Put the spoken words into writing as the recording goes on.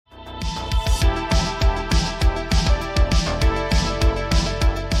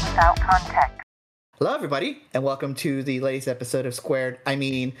Hello, everybody, and welcome to the latest episode of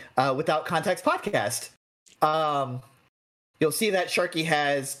Without Context podcast. You'll see that Sharky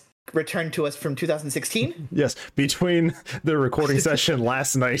has returned to us from 2016. Yes, between the recording session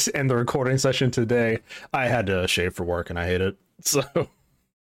last night and the recording session today, I had to shave for work, and I hate it. So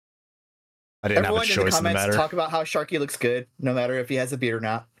I didn't Everyone have a choice in the in the comments matter. talk about how Sharky looks good, no matter if he has a beard or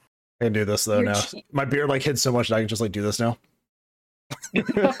not. I can do this though now. My beard hid so much that I can just do this now. And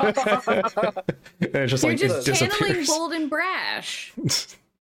it's just You're it just channeling disappears. bold and brash.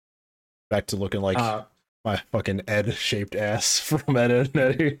 Back to looking like my fucking Ed-shaped ass from Ed, Edd n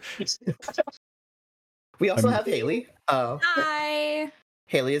Eddy. We also have Haley. Hi.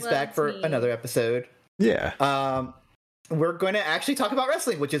 Haley is Well, back that's for me. another episode. Yeah. We're going to actually talk about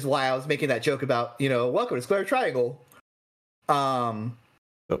wrestling, which is why I was making that joke about, welcome to Square Triangle. We're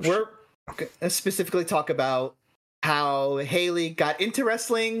going to specifically talk about how Haley got into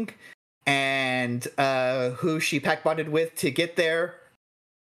wrestling and who she pack bonded with to get there.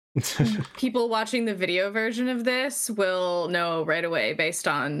 People watching the video version of this will know right away based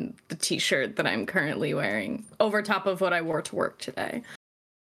on the t-shirt that I'm currently wearing over top of what I wore to work today.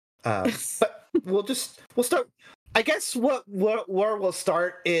 But we'll start. I guess where we'll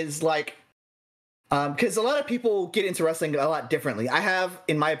start is because a lot of people get into wrestling a lot differently. I have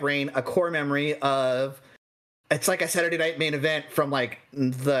in my brain a core memory of it's like a Saturday Night Main Event from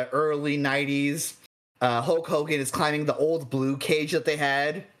the early 90s. Hulk Hogan is climbing the old blue cage that they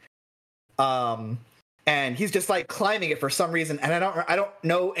had. And he's just climbing it for some reason. And I don't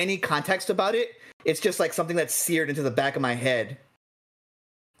know any context about it. It's just something that's seared into the back of my head.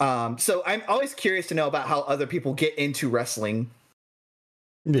 So I'm always curious to know about how other people get into wrestling.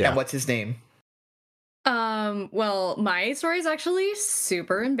 Yeah. And what's his name? Well, my story is actually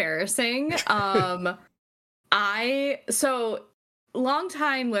super embarrassing.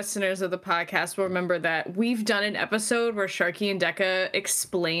 Longtime listeners of the podcast will remember that we've done an episode where Sharky and Decca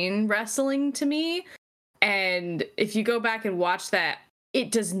explain wrestling to me. And if you go back and watch that,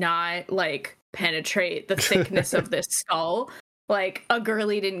 it does not penetrate the thickness of this skull. A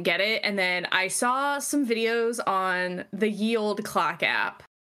girly didn't get it. And then I saw some videos on the Ye Olde Clock app,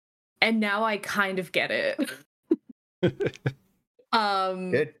 and now I kind of get it.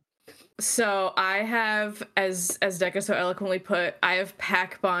 Good. So I have, as Decca so eloquently put, I have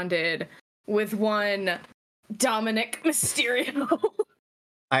pack bonded with one Dominic Mysterio.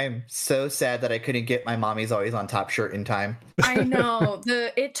 I am so sad that I couldn't get my Mommy's Always on Top shirt in time. I know.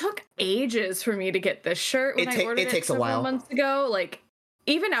 It took ages for me to get this shirt when I ordered it takes a several while. months ago.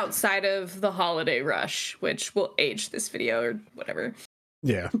 Even outside of the holiday rush, which will age this video or whatever.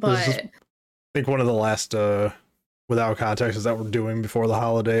 Yeah. But I think one of the last without context is that we're doing before the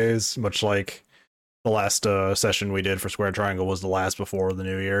holidays, much like the last session we did for Square Triangle was the last before the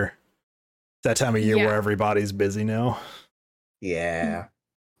new year. That time of year where everybody's busy now. Yeah.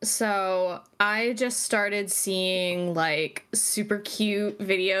 So I just started seeing super cute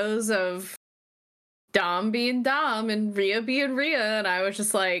videos of Dom being Dom and Rhea being Rhea, and I was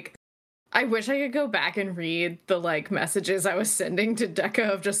just I wish I could go back and read the messages I was sending to Decca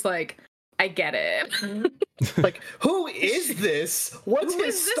of just I get it. Who is this? What's Who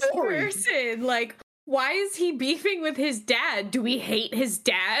his is story? this person? Why is he beefing with his dad? Do we hate his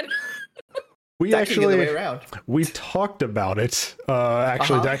dad? We That could be the actually way around. we talked about it.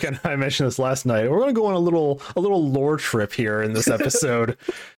 Actually, Uh-huh. Decca and I mentioned this last night. We're going to go on a little lore trip here in this episode,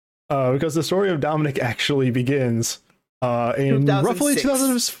 because the story of Dominic actually begins in roughly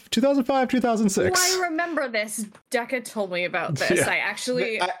 2005, 2006. Oh, I remember this. Decca told me about this.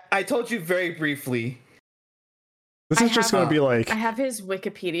 Yeah. I told you very briefly. This is just going to be I have his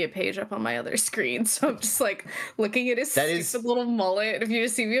Wikipedia page up on my other screen, so I'm just looking at his stupid little mullet. If you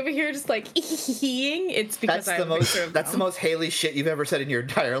just see me over here just eeing, it's because That's the most Haley shit you've ever said in your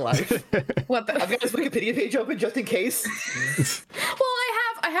entire life. What the? I've got his Wikipedia page open just in case. Well,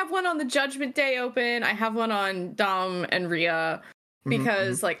 I have one on the Judgment Day open. I have one on Dom and Rhea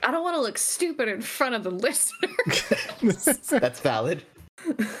because I don't want to look stupid in front of the listener. That's valid.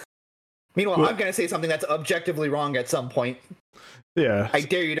 Meanwhile, I'm going to say something that's objectively wrong at some point. Yeah. I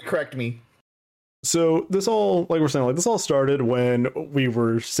dare you to correct me. So this all, this all started when we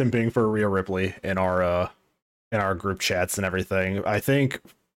were simping for Rhea Ripley in our group chats and everything. I think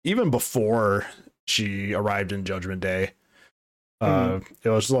even before she arrived in Judgment Day, it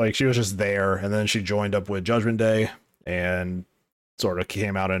was she was just there, and then she joined up with Judgment Day and sort of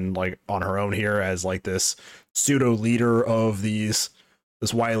came out and on her own here as this pseudo leader of this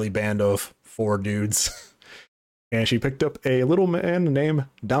wily band of 4 dudes. And she picked up a little man named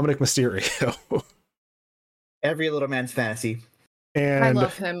Dominic Mysterio. Every little man's fantasy. And I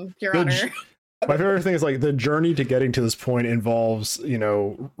love him, Your Honor. My favorite thing is like the journey to getting to this point involves, you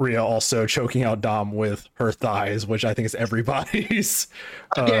know, Rhea also choking out Dom with her thighs, which I think is everybody's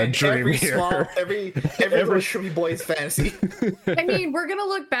dream here. Every little shrimmy boy's fantasy. I mean, we're gonna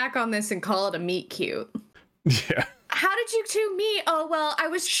look back on this and call it a meet cute. Yeah. How did you two meet? Oh well, I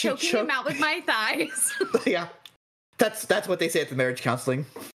was choking him out with my thighs. Yeah, that's what they say at the marriage counseling.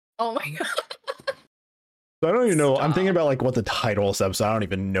 Oh my god. So I don't even know. I'm thinking about like what the title of this episode. I don't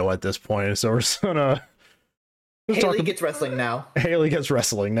even know at this point. So we're just gonna Haley gets wrestling now. Haley gets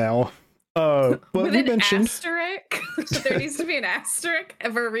wrestling now. But with we an mentioned asterisk. There needs to be an asterisk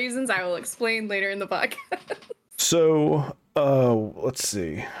for reasons I will explain later in the book. So let's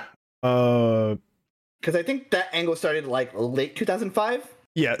see. Because I think that angle started like late 2005.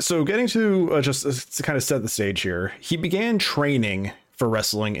 Yeah, so getting to just to kind of set the stage here, he began training for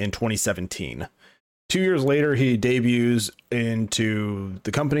wrestling in 2017. 2 years later, he debuts into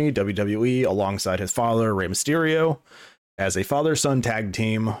the company, WWE, alongside his father, Rey Mysterio, as a father-son tag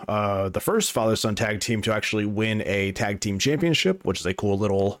team. The first father-son tag team to actually win a tag team championship, which is a cool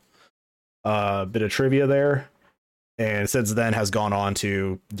little bit of trivia there. And since then has gone on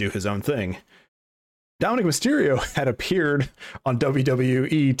to do his own thing. Dominic Mysterio had appeared on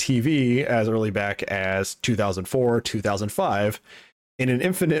WWE TV as early back as 2004, 2005 in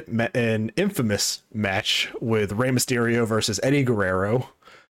an infamous match with Rey Mysterio versus Eddie Guerrero,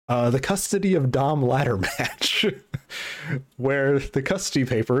 the Custody of Dom ladder match, where the custody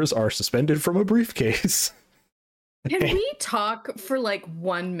papers are suspended from a briefcase. Can we talk for like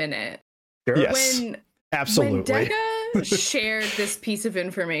 1 minute? Yes, absolutely. When Decca shared this piece of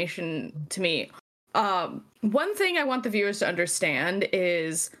information to me, one thing I want the viewers to understand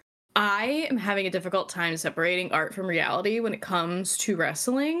is I am having a difficult time separating art from reality when it comes to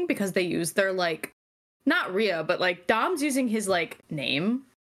wrestling because they use their like, not Rhea, but like Dom's using his like name,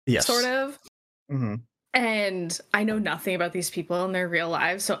 yes, sort of. Mm-hmm. And I know nothing about these people in their real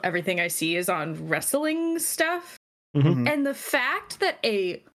lives, so everything I see is on wrestling stuff. Mm-hmm. And the fact that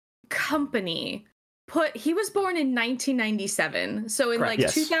a company he was born in 1997, so in Correct. like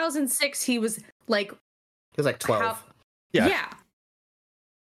Yes. 2006 he was like He was like 12. Yeah.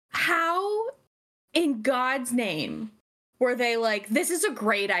 How in God's name were they like, this is a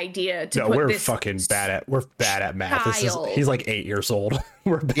great idea to No, put we're this fucking bad at math. child. He's like 8 years old.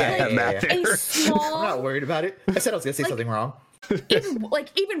 We're bad at math yeah. a here. small I'm not worried about it. I said I was gonna say something wrong.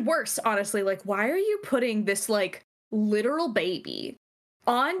 even worse, honestly, like why are you putting this like literal baby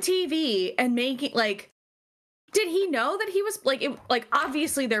on TV and making like, did he know that he was like it, like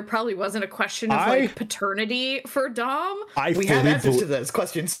obviously there probably wasn't a question of like paternity for Dom. We have answers to those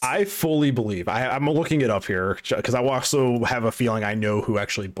questions. I fully believe. I'm looking it up here because I also have a feeling I know who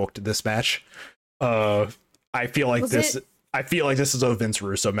actually booked this match. I feel like I feel like this is a Vince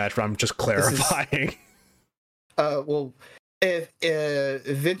Russo match, but I'm just clarifying. Well, if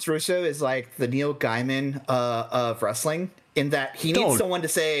Vince Russo is like the Neil Gaiman of wrestling, in that he needs someone to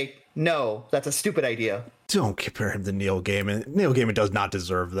say, no, that's a stupid idea. Don't compare him to Neil Gaiman. Neil Gaiman does not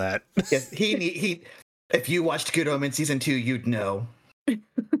deserve that. Yes, he. If you watched Good Omens season 2, you'd know.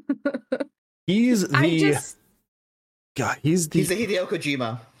 He's the Hideo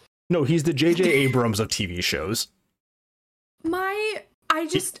Kojima. No, he's the J.J. Abrams of TV shows.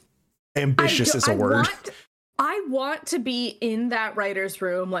 Ambitious is a word. I want to be in that writer's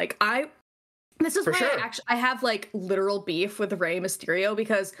room. Like this is why I have like literal beef with Rey Mysterio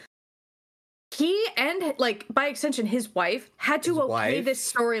because he and like by extension his wife had to okay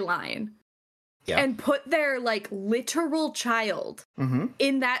this storyline and put their like literal child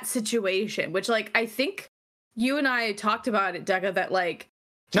in that situation, which like I think you and I talked about it, Decca, that like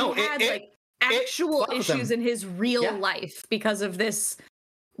he had actual issues in his real life because of this.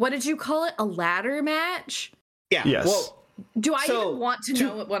 What did you call it? A ladder match? Yeah. Yes. Well, do I even want to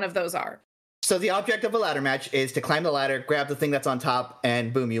know what one of those are? So the object of a ladder match is to climb the ladder, grab the thing that's on top,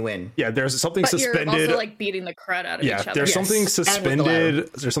 and boom, you win. Yeah, there's something but suspended. You're also like beating the crud out of each other. There's something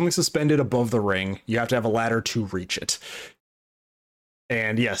suspended. There's something suspended above the ring. You have to have a ladder to reach it.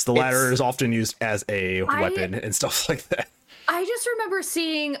 And yes, the ladder is often used as a weapon and stuff like that. I just remember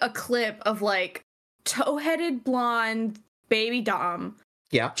seeing a clip of like toe-headed blonde baby Dom.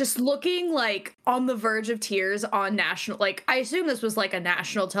 Yeah. Just looking like on the verge of tears on national, like I assume this was like a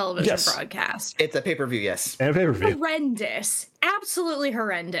national television broadcast. It's a pay-per-view, yes. And a pay-per-view. Horrendous. Absolutely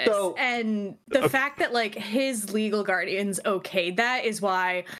horrendous. And the fact that like his legal guardians okayed that is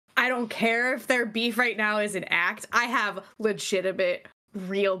why I don't care if their beef right now is an act. I have legitimate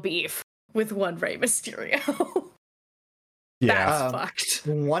real beef with one Rey Mysterio. That's fucked.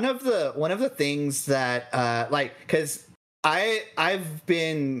 One of the things that like because I've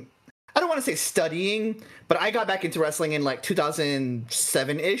been don't want to say studying, but I got back into wrestling in like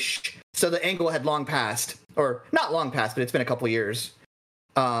 2007-ish. So the angle had long passed, or not long passed, but it's been a couple years.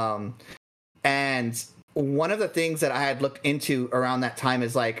 And one of the things that I had looked into around that time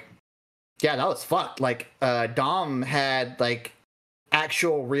is like, yeah, that was fucked. Like, Dom had like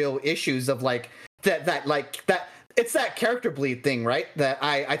actual real issues of like that it's that character bleed thing, right? That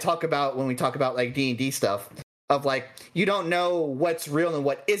I talk about when we talk about like D&D stuff, of like, you don't know what's real and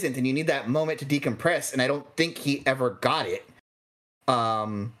what isn't, and you need that moment to decompress. And I don't think he ever got it.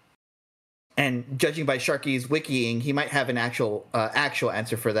 And judging by Sharky's wikiing, he might have an actual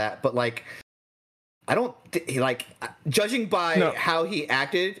answer for that. But like, I don't judging by how he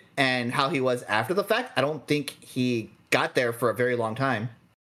acted and how he was after the fact, I don't think he got there for a very long time.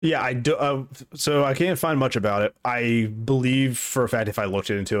 Yeah, I do. So I can't find much about it. I believe for a fact, if I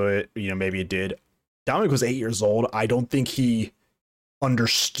looked into it, maybe it did. Dominic was 8 years old. I don't think he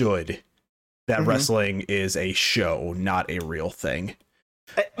understood that wrestling is a show, not a real thing.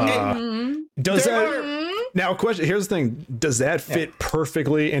 Does that now? Question. Here's the thing: does that fit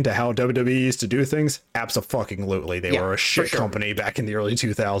perfectly into how WWE used to do things? Absolutely. They were a shit company back in the early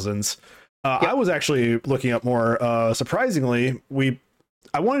 2000s. I was actually looking up more. Surprisingly,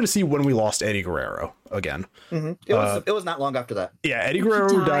 I wanted to see when we lost Eddie Guerrero again. It was not long after that. Yeah, Eddie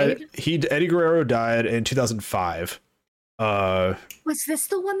Guerrero died. Eddie Guerrero died in 2005. Was this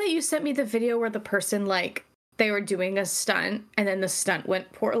the one that you sent me the video where the person like they were doing a stunt and then the stunt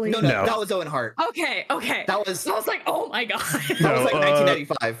went poorly? No, that was Owen Hart. Okay. I was like, oh my god. That was like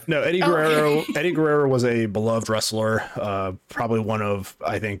 1985. No, Eddie Guerrero. Okay. Eddie Guerrero was a beloved wrestler. Probably one of,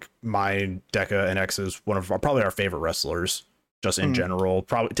 I think, my Deca and X's probably our favorite wrestlers. Just in general,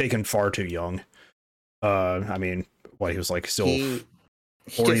 probably taken far too young. I mean, he was like still 40s,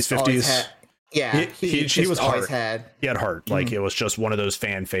 50s. He was heart. He had heart. Like, it was just one of those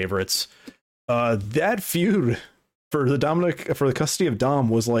fan favorites. That feud for the custody of Dom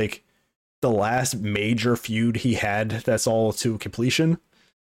was like the last major feud he had. That's all to completion.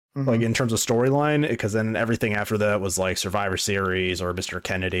 Like in terms of storyline, because then everything after that was like Survivor Series or Mr.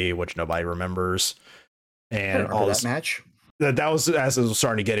 Kennedy, which nobody remembers. And all that match. That was as it was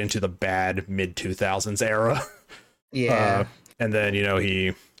starting to get into the bad mid 2000s era. Yeah. And then,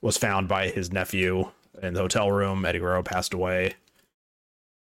 he was found by his nephew in the hotel room. Eddie Guerrero passed away,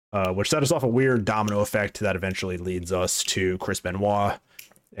 which set us off a weird domino effect that eventually leads us to Chris Benoit.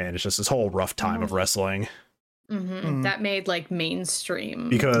 And it's just this whole rough time of wrestling. That made like mainstream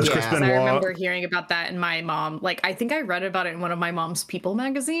because Chris Benoit. I remember hearing about that, and my mom, like, I think I read about it in one of my mom's People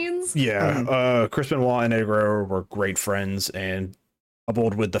magazines. Yeah, Chris Benoit and Eddie Guerrero were great friends, and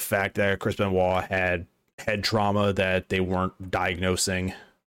coupled with the fact that Chris Benoit had head trauma that they weren't diagnosing,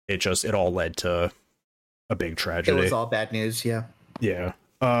 it all led to a big tragedy. It was all bad news. Yeah.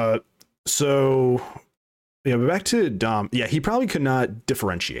 So but back to Dom. Yeah, he probably could not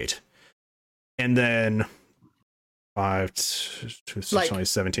differentiate, and then.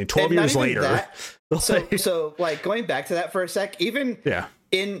 2017, 12 years later. So like going back to that for a sec, even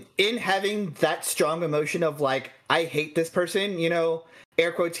in having that strong emotion of like, I hate this person,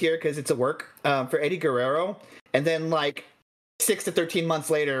 air quotes here because it's a work for Eddie Guerrero, and then like 6 to 13 months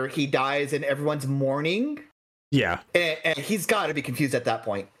later he dies and everyone's mourning. And he's got to be confused at that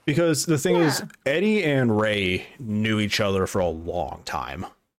point, because the thing is, Eddie and Ray knew each other for a long time.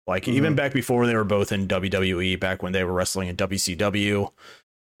 Like, even back before they were both in WWE, back when they were wrestling in WCW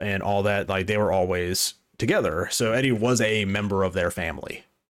and all that, like, they were always together. So Eddie was a member of their family,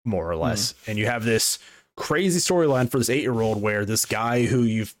 more or less. And you have this crazy storyline for this 8-year-old where this guy who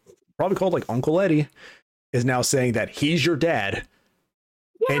you've probably called like Uncle Eddie is now saying that he's your dad,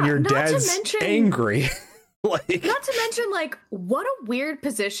 and your dad's angry. Like, not to mention, like, what a weird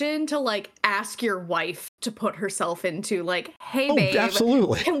position to like ask your wife to put herself into. Like, hey babe,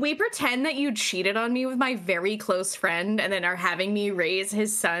 absolutely, can we pretend that you cheated on me with my very close friend and then are having me raise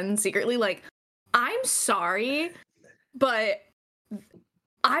his son secretly? Like, I'm sorry, but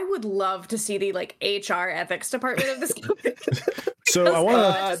I would love to see the like HR ethics department of this company. So I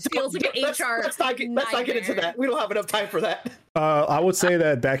want to feels like an HR. Let's not get into that. We don't have enough time for that. I would say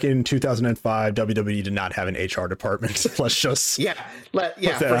that back in 2005, WWE did not have an HR department. Let's just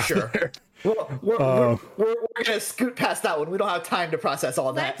for sure. We're gonna scoot past that one. We don't have time to process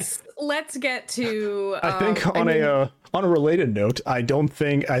all that. Let's get to. I think on a related note, I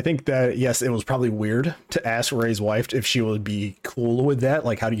think that yes, it was probably weird to ask Ray's wife if she would be cool with that.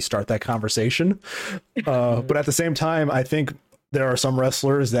 Like, how do you start that conversation? But at the same time, I think there are some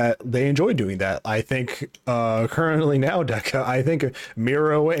wrestlers that they enjoy doing that. I think currently now, Deca, I think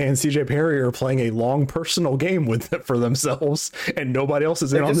Miro and CJ Perry are playing a long personal game with it for themselves, and nobody else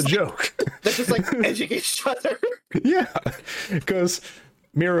is in on the joke. They're just like edging each other. Yeah, because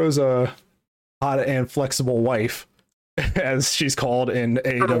Miro's a hot and flexible wife, as she's called in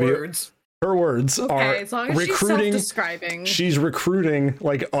AEW. Her words Okay, are as long as recruiting. she's self-describing. She's recruiting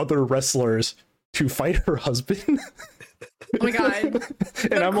like other wrestlers to fight her husband. Oh my god.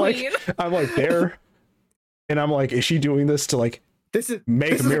 And I'm queen. like there, and I'm like, is she doing this to like This is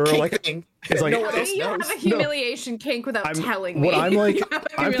make this is a Miro kink like thing. it's like No one How do else you have knows. a humiliation kink without telling me? what I'm like You have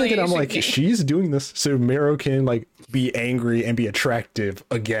a I'm thinking I'm humiliation like kink. she's doing this so Miro can like be angry and be attractive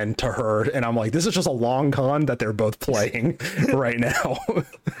again to her, and I'm like, this is just a long con that they're both playing right now.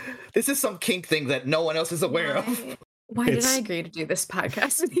 This is some kink thing that no one else is aware of. Why did It's- I agree to do this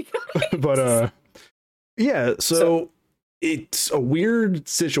podcast with you guys? But yeah, so it's a weird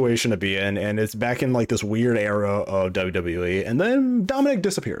situation to be in, and it's back in like this weird era of WWE, and then Dominic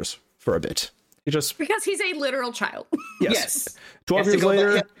disappears for a bit. He just Because he's a literal child. Yes. 12 He has years to go back- later,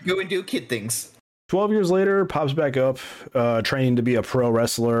 he has to go and do kid things. 12 years later, pops back up, training to be a pro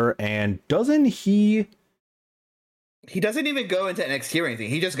wrestler, and doesn't he? He doesn't even go into NXT or anything.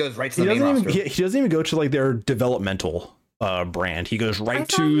 He just goes right to He the main doesn't even. roster. He doesn't even go to like their developmental brand. He goes right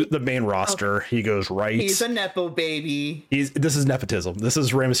to the main roster. He goes right. He's a nepo baby. This is nepotism. This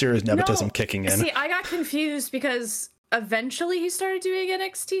is Rey Mysterio's nepotism kicking in. See, I got confused because eventually he started doing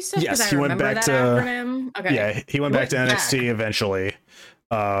NXT stuff. Yes, because he I went remember back that to- acronym. Okay. Yeah, he went back to went NXT eventually.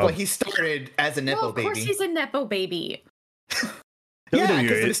 Well, he started as a nepo Well, of course baby. he's a nepo baby. Yeah, WWE.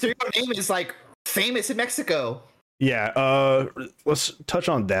 because the Mysterio name is like famous in Mexico. Yeah, let's touch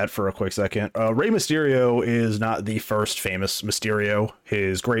on that for a quick second. Rey Mysterio is not the first famous Mysterio.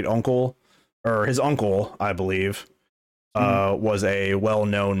 His great uncle, or his uncle, I believe, was a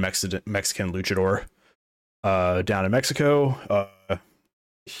well-known Mexican luchador down in Mexico.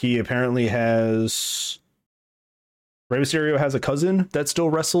 He apparently has... Rey Mysterio has a cousin that still I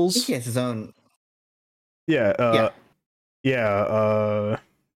think wrestles. he has his own. Yeah,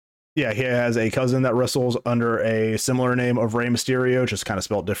 yeah, he has a cousin that wrestles under a similar name of Rey Mysterio, just kind of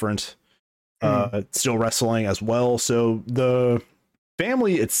spelled different. Still wrestling as well. So the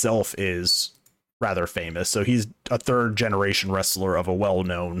family itself is rather famous. So he's a third generation wrestler of a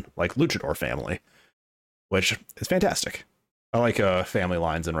well-known like luchador family, which is fantastic. I like family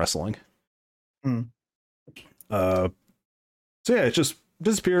lines in wrestling. Hmm. So yeah, it just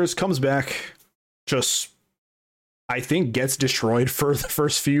disappears, comes back, just I think gets destroyed for the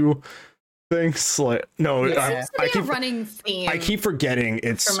first few things. Like no, Yeah. Seems to be a running theme I keep forgetting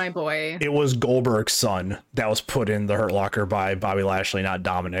for my boy. it was Goldberg's son that was put in the Hurt Locker by Bobby Lashley, not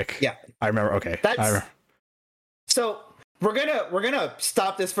Dominic. Yeah. I remember. Okay, So we're gonna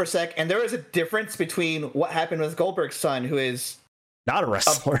stop this for a sec, and there is a difference between what happened with Goldberg's son, who is not a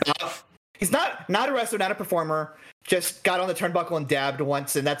wrestler. he's not a wrestler, not a performer. Just got on the turnbuckle and dabbed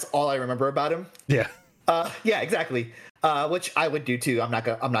once, and that's all I remember about him. Yeah. Yeah, exactly. Which I would do too. I'm not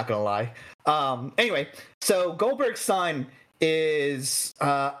gonna lie. Anyway, so Goldberg's son is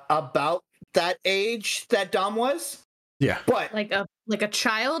about that age that Dom was, Yeah. but Like a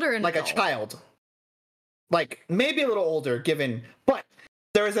child or an like a adult? child, like maybe a little older. Given, but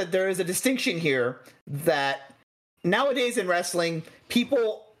there is a distinction here that nowadays in wrestling,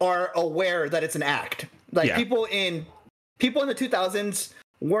 people are aware that it's an act. Like Yeah. people in the 2000s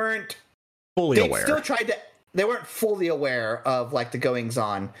weren't. Fully They aware. still tried to. They weren't fully aware of like the goings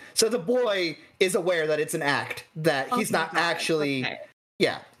on. So the boy is aware that it's an act. That he's Okay, not got it. actually. Okay.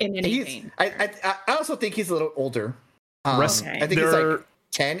 Yeah. In He's. anything. I also think he's a little older. Rest- I think he's there- like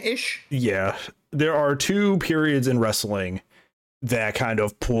 10-ish. Yeah. There are two periods in wrestling that kind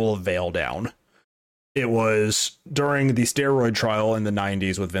of pull a veil down. It was during the steroid trial in the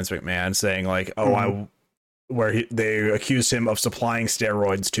 90s with Vince McMahon saying like, they accused him of supplying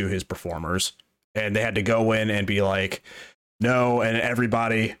steroids to his performers, and they had to go in and be like, no, and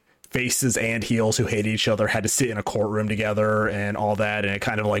everybody, faces and heels who hated each other, had to sit in a courtroom together and all that, and it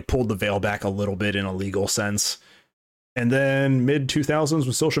kind of like pulled the veil back a little bit in a legal sense. And then mid 2000s,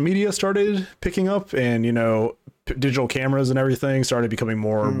 when social media started picking up and, you know, digital cameras and everything started becoming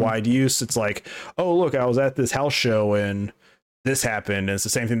more wide use, it's like, oh, look, I was at this house show and this happened. And it's the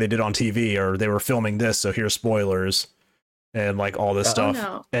same thing they did on TV, or they were filming this, so here's spoilers and like all this stuff.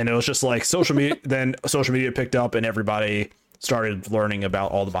 No. And it was just like social media. Then social media picked up and everybody started learning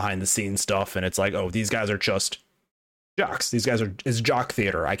about all the behind the scenes stuff. And it's like, oh, these guys are just jocks. These guys is jock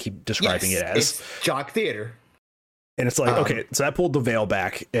theater. I keep describing it as. It's jock theater. And it's like, okay, so that pulled the veil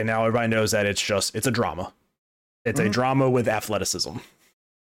back, and now everybody knows that it's a drama. It's a drama with athleticism.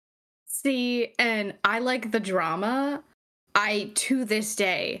 See, and I like the drama. I, to this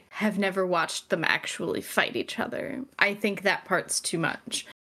day, have never watched them actually fight each other. I think that part's too much.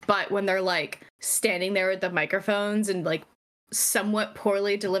 But when they're, like, standing there with the microphones and, like, somewhat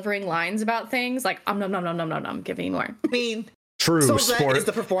poorly delivering lines about things, like, nom, give me more. I mean, True some of sport. that is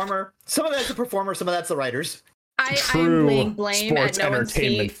the performer. Some of that's the performer. Some of that's the writers. True I'm laying blame sports at no one's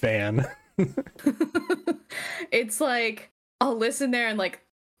entertainment feet. fan. It's like, I'll listen there and, like,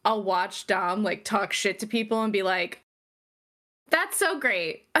 I'll watch Dom, like, talk shit to people and be like, that's so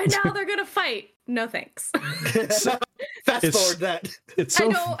great. And now they're gonna fight. No thanks. Fast forward that. It's so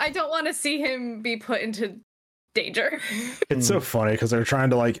I don't want to see him be put into danger. It's so funny because they're trying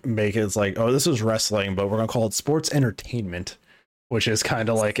to like make it, it's like, oh, this is wrestling, but we're gonna call it sports entertainment, which is kind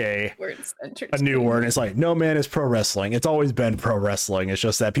of like a new word. It's like, no, man, it's pro wrestling. It's always been pro wrestling. It's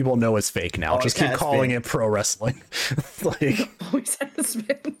just that people know it's fake now. Just keep calling it pro wrestling. Like, always has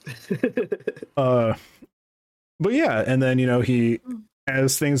been. But yeah, and then, you know,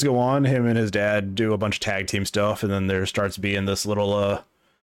 as things go on, him and his dad do a bunch of tag team stuff, and then there starts being this little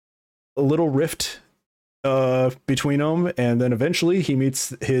rift between them, and then eventually he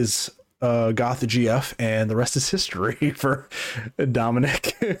meets his goth GF, and the rest is history for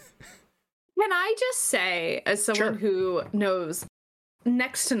Dominic. Can I just say, as someone who knows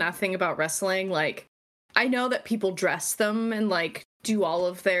next to nothing about wrestling, like, I know that people dress them and, like, do all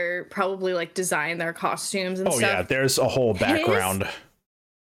of their, probably, like, design their costumes and stuff. Oh, yeah, there's a whole background.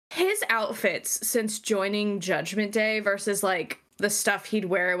 His outfits since joining Judgment Day versus, like, the stuff he'd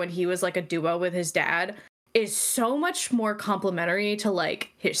wear when he was, like, a duo with his dad is so much more complimentary to,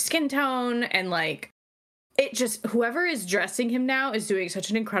 like, his skin tone, and, like, it just, whoever is dressing him now is doing such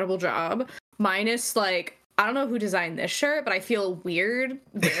an incredible job. Minus, like, I don't know who designed this shirt, but I feel weird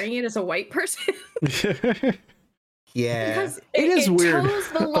wearing it as a white person. Yeah, because it is weird.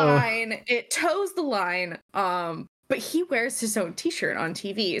 It toes the line. But he wears his own t-shirt on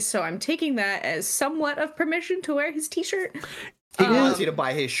TV, so I'm taking that as somewhat of permission to wear his t-shirt. He wants you to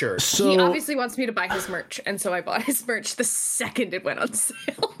buy his shirt. So, he obviously wants me to buy his merch, and so I bought his merch the second it went on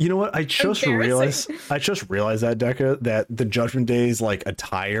sale. You know what? I just realized that, Deca, that the Judgment Day's like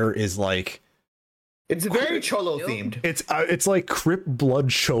attire is like, it's very Cholo themed. It's like Crip Blood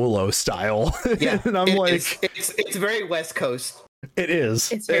Cholo style. Yeah, and I'm it's very West Coast. It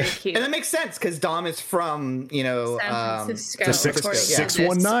is. It's very cute, and that makes sense because Dom is from San Francisco. It's a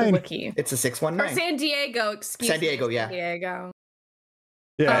 619. It's a 619. Or San Diego. San Diego. Yeah. San Diego.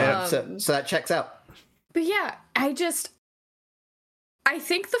 Yeah. So that checks out. But yeah, I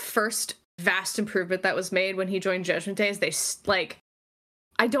think the first vast improvement that was made when he joined Judgment Day is they like.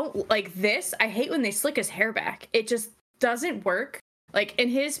 I don't like this. I hate when they slick his hair back. It just doesn't work. Like, in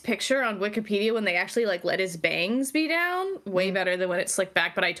his picture on Wikipedia, when they actually, like, let his bangs be down, way better than when it's slicked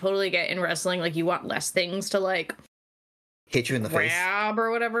back. But I totally get in wrestling, like, you want less things to, like, hit you in the face, grab or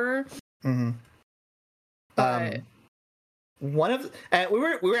whatever. Mm-hmm. But one of we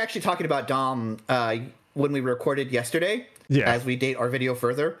were actually talking about Dom when we recorded yesterday. Yeah. As we date our video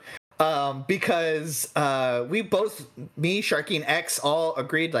further. Because we both, me, Sharky, and X all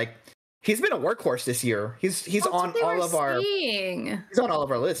agreed, like, he's been a workhorse this year. He's on all of our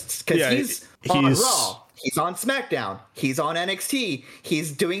lists because he's on Raw, he's on SmackDown, he's on NXT,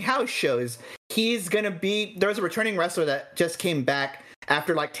 he's doing house shows. He's gonna be, there's a returning wrestler that just came back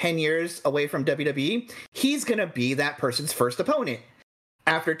after like 10 years away from WWE. He's gonna be that person's first opponent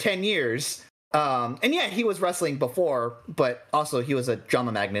after 10 years. And yeah, he was wrestling before, but also he was a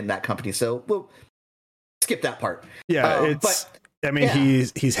drama magnet in that company, so we'll skip that part. Yeah,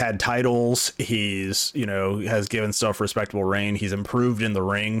 he's had titles, he's, you know, has given stuff respectable reign, he's improved in the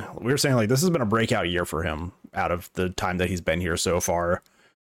ring. We were saying, like, this has been a breakout year for him out of the time that he's been here so far.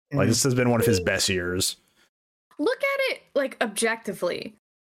 Like, this has been one of his best years. Look at it, like, objectively.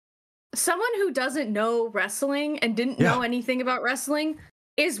 Someone who doesn't know wrestling and didn't know anything about wrestling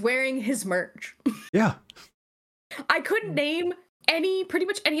is wearing his merch. Yeah. I couldn't name pretty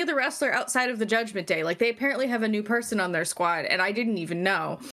much any other wrestler outside of the Judgment Day. Like, they apparently have a new person on their squad, and I didn't even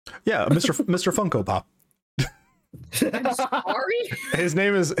know. Yeah, Mr. Funko Pop. I'm sorry. His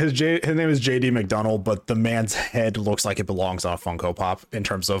name is JD McDonald, but the man's head looks like it belongs on a Funko Pop in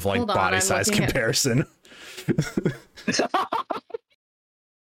terms of like body size comparison.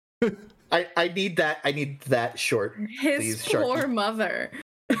 I need that short. His poor mother.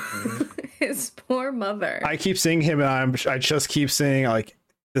 His poor mother. I keep seeing him, and I just keep saying, like,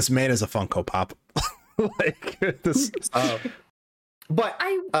 this man is a Funko Pop. Like this.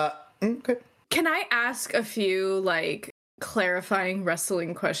 Okay. Can I ask a few like clarifying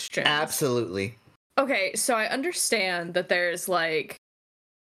wrestling questions? Absolutely. Okay, so I understand that there's like,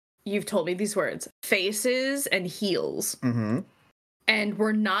 you've told me these words, faces and heels. Mm-hmm. And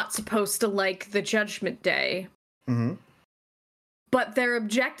we're not supposed to like the Judgment Day. Mm-hmm. But they're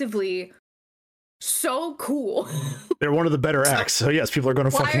objectively so cool. They're one of the better acts, so yes, people are going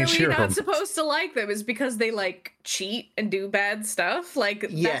to Why fucking are we cheer not them. supposed to like them? Is because they like cheat and do bad stuff? Like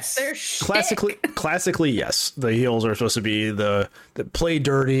Yes. that's their shtick. Classically, yes. The heels are supposed to be the play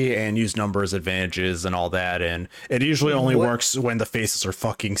dirty and use numbers advantages and all that, and it usually only works when the faces are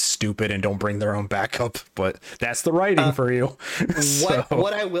fucking stupid and don't bring their own backup. But that's the writing for you.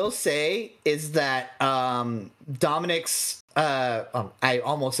 What I will say is that Dominic's I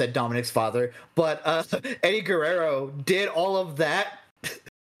almost said Dominic's father, but Eddie Guerrero did all of that.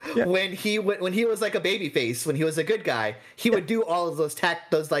 Yeah. When he was like a baby face, when he was a good guy, he would do all of those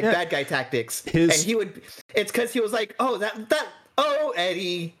bad guy tactics, and it's because he was like, oh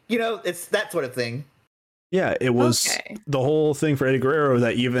Eddie, it's that sort of thing. Yeah, it was the whole thing for Eddie Guerrero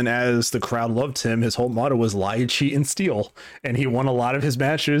that even as the crowd loved him, his whole motto was lie, cheat, and steal, and he won a lot of his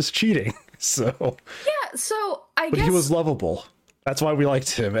matches cheating. So yeah, so I but guess he was lovable. That's why we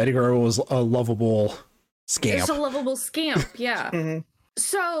liked him. Eddie Guerrero was a lovable scamp. He's a lovable scamp, yeah. Mm-hmm.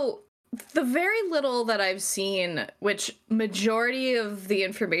 So the very little that I've seen, which majority of the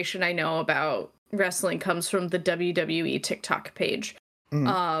information I know about wrestling comes from the WWE TikTok page.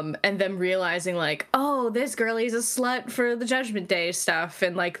 Mm-hmm. And them realizing like, oh, this girlie's a slut for the Judgment Day stuff,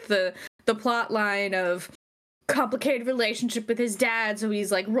 and like the plot line of complicated relationship with his dad, so he's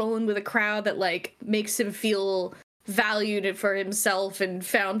like rolling with a crowd that like makes him feel valued for himself and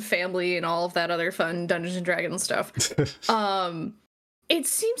found family and all of that other fun Dungeons and Dragons stuff. It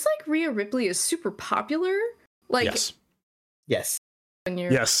seems like Rhea Ripley is super popular. Like Yes. When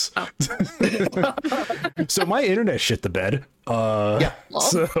you're Yes. So my internet shit the bed. Yeah.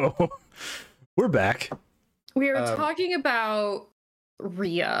 So we're back. We were talking about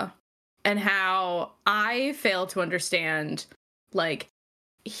Rhea and how I fail to understand like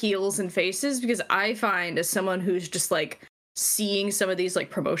heels and faces, because I find as someone who's just like seeing some of these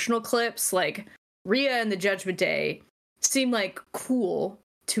like promotional clips, like Rhea and the Judgment Day seem like cool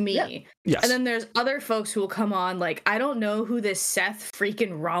to me. Yeah. Yes. And then there's other folks who will come on like, I don't know who this Seth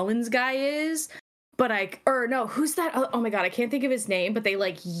freaking Rollins guy is, but who's that? Oh my god, I can't think of his name, but they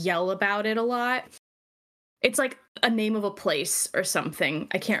like yell about it a lot. It's like a name of a place or something.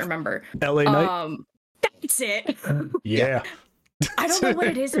 I can't remember. LA Knight. That's it. Yeah. I don't know what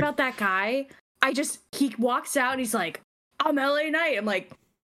it is about that guy. He walks out and he's like, I'm LA Knight. I'm like,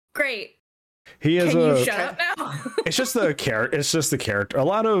 great. He is Can you shut up now? It's just the character. It's just the character. A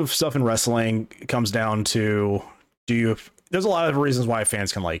lot of stuff in wrestling comes down to there's a lot of reasons why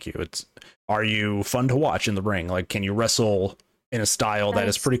fans can like you. Are you fun to watch in the ring? Like, can you wrestle in a style that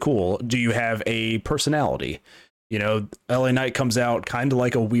is pretty cool? Do you have a personality? LA Knight comes out kind of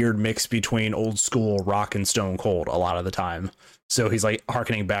like a weird mix between old school Rock and Stone Cold a lot of the time. So he's like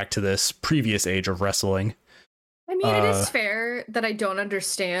harkening back to this previous age of wrestling. I mean, it is fair that I don't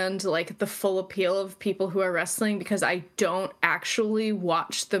understand like the full appeal of people who are wrestling because I don't actually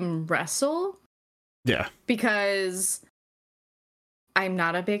watch them wrestle. Yeah. Because I'm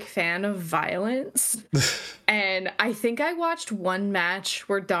not a big fan of violence. And I think I watched one match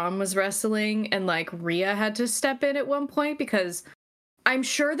where Dom was wrestling and like Rhea had to step in at one point, because I'm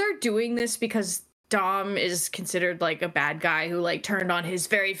sure they're doing this because Dom is considered like a bad guy who like turned on his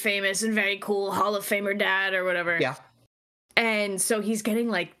very famous and very cool Hall of Famer dad or whatever. Yeah. And so he's getting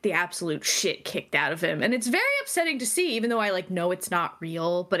like the absolute shit kicked out of him. And it's very upsetting to see, even though I like know it's not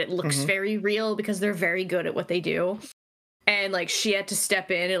real, but it looks very real because they're very good at what they do. And like she had to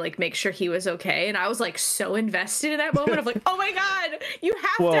step in and like make sure he was okay. And I was like so invested in that moment of like, oh my God, you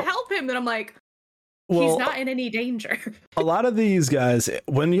have to help him. And I'm like, he's not in any danger. A lot of these guys,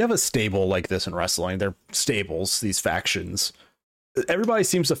 when you have a stable like this in wrestling, they're stables, these factions, everybody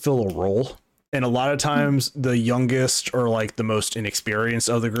seems to fill a role. And a lot of times the youngest or like the most inexperienced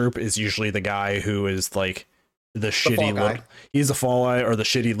of the group is usually the guy who is like the shitty little, he's a fall guy or the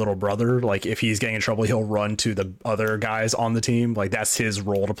shitty little brother. Like if he's getting in trouble, he'll run to the other guys on the team. Like that's his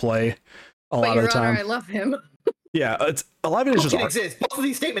role to play a lot of the time. I love him. Yeah, it's a lot of it is just exist. Both of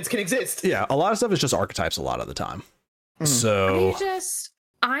these statements can exist. Yeah, a lot of stuff is just archetypes a lot of the time. So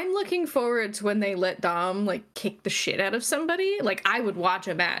I'm looking forward to when they let Dom like kick the shit out of somebody. Like I would watch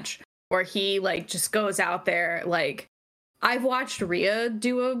a match where he like just goes out there. Like I've watched Rhea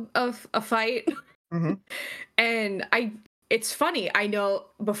do a fight, and it's funny. I know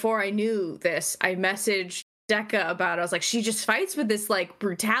before I knew this, I messaged Decca about it. I was like, she just fights with this like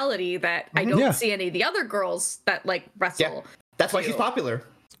brutality that I don't see any of the other girls that like wrestle. Yeah. That's why she's popular.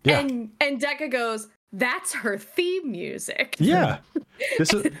 Yeah. And Deca goes, "That's her theme music." Yeah.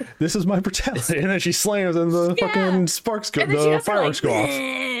 This is my brutality. And then she slams and the fucking sparks go, And then she the has to, fireworks go off.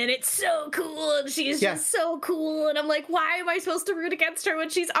 And it's so cool. And she's just so cool. And I'm like, why am I supposed to root against her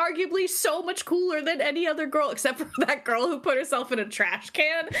when she's arguably so much cooler than any other girl, except for that girl who put herself in a trash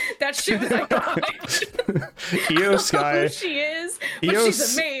can? That shit was iconic. Io I Sky. don't know who she is, but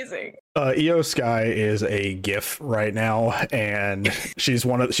she's amazing. Io Sky is a gif right now, and she's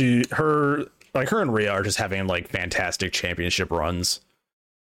her and Rhea are just having like fantastic championship runs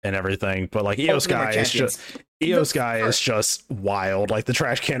and everything. But like Io Sky is just wild. Like the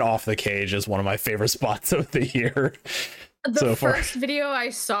trash can off the cage is one of my favorite spots of the year. The first video I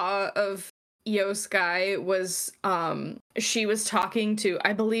saw of Io Sky was she was talking to,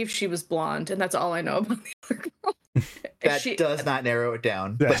 I believe she was blonde, and that's all I know about the other girl. That does not narrow it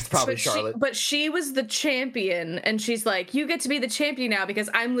down, but it's probably Charlotte. But she was the champion, and she's like, "You get to be the champion now because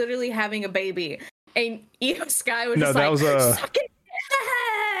I'm literally having a baby." And Io Sky was just like, "Suck it."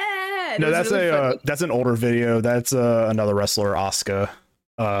 No, that's really that's an older video. That's another wrestler, Asuka,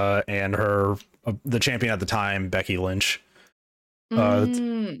 and her the champion at the time, Becky Lynch.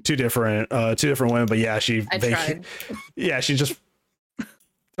 Two different women, but yeah, she just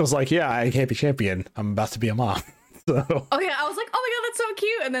was like, "Yeah, I can't be champion. I'm about to be a mom." So. Oh yeah, I was like, "Oh my god, that's so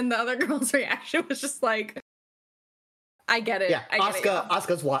cute!" And then the other girl's reaction was just like, "I get it." Yeah,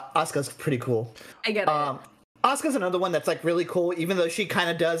 Asuka's pretty cool. I get it. Asuka's another one that's like really cool, even though she kind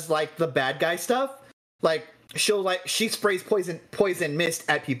of does like the bad guy stuff. Like she sprays poison mist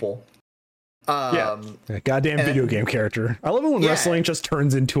at people. Goddamn video game character. I love it when wrestling just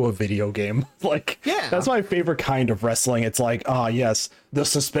turns into a video game. Like, that's my favorite kind of wrestling. It's like, yes, the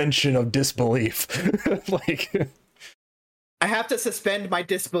suspension of disbelief. Like, I have to suspend my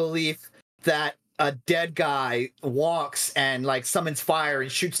disbelief that a dead guy walks and like summons fire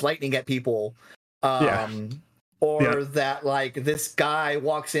and shoots lightning at people. Or that like this guy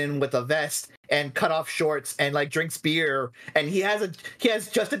walks in with a vest and cut off shorts and like drinks beer, and he has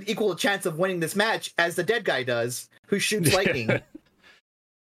just an equal chance of winning this match as the dead guy does, who shoots lightning.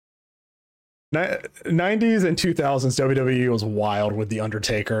 90s and 2000s WWE was wild with The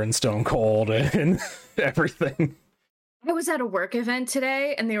Undertaker and Stone Cold and everything. I was at a work event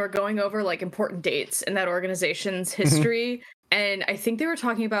today, and they were going over like important dates in that organization's history. And I think they were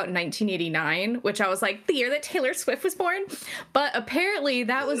talking about 1989, which I was like, the year that Taylor Swift was born. But apparently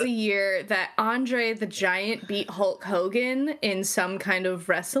that was the year that Andre the Giant beat Hulk Hogan in some kind of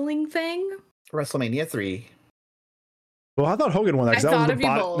wrestling thing. WrestleMania 3. Well, I thought Hogan won that.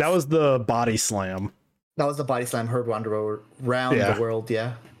 That was the body slam. That was the body slam heard around the world,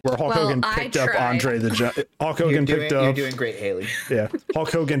 Where Hulk Hogan picked up Andre the Giant. Hulk Hogan You're doing great, Haley. Yeah.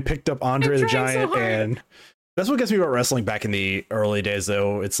 Hulk Hogan picked up Andre the Giant, and that's what gets me about wrestling back in the early days,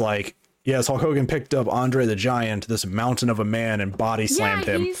 though. It's like, yes, Hulk Hogan picked up Andre the Giant, this mountain of a man, and body slammed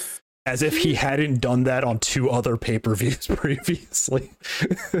him. As if he hadn't done that on 2 other pay-per-views previously.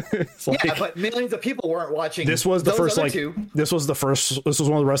 But millions of people weren't watching. This was the first, like, this was one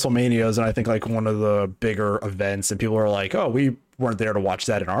of the WrestleManias, and I think like one of the bigger events, and people were like, "Oh, we weren't there to watch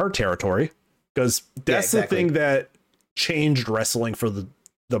that in our territory," because that's the thing that changed wrestling for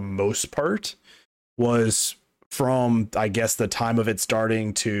the most part, was from, I guess, the time of it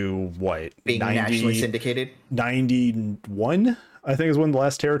starting to what, being nationally syndicated. 91, I think, is when the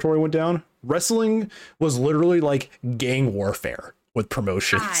last territory went down. Wrestling was literally like gang warfare with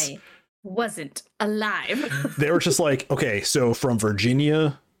promotions. I wasn't alive. They were just like, okay, so from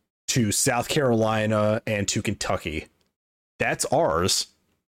Virginia to South Carolina and to Kentucky, that's ours.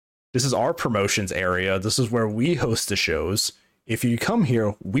 This is our promotions area. This is where we host the shows. If you come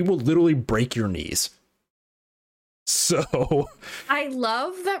here, we will literally break your knees. So I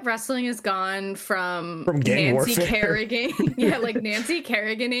love that wrestling has gone from gang Nancy warfare. Kerrigan, like Nancy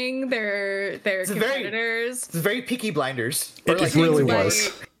Kerriganing their competitors. It's very Peaky Blinders. It really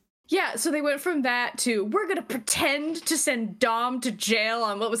was. Yeah, so they went from that to, we're gonna pretend to send Dom to jail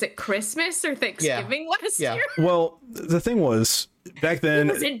on, what was it, Christmas or Thanksgiving last year? Well, the thing was, back then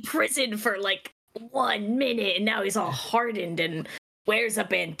he was in prison for like 1 minute, and now he's all hardened and wears a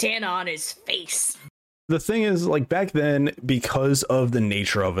bandana on his face. The thing is, like, back then, because of the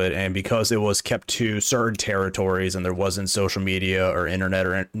nature of it, and because it was kept to certain territories, and there wasn't social media or internet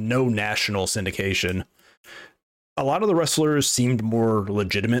or no national syndication, a lot of the wrestlers seemed more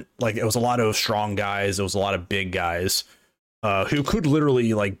legitimate. Like, it was a lot of strong guys, it was a lot of big guys who could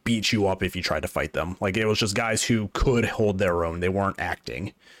literally like beat you up if you tried to fight them. Like, it was just guys who could hold their own. They weren't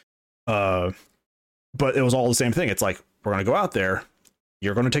acting. But it was all the same thing. It's like, we're gonna go out there,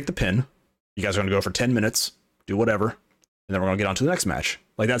 you're gonna take the pin, you guys are gonna go for 10 minutes, do whatever, and then we're gonna get on to the next match.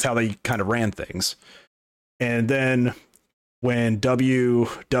 Like that's how they kind of ran things. And then when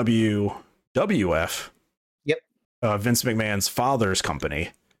WWF, Yep. Vince McMahon's father's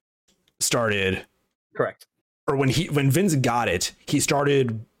company, started, Correct. or when Vince got it, he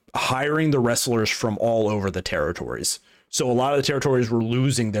started hiring the wrestlers from all over the territories. So a lot of the territories were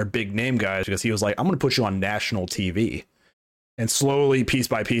losing their big name guys because he was like, I'm going to put you on national TV. And slowly, piece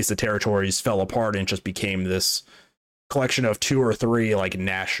by piece, the territories fell apart and just became this collection of 2 or 3 like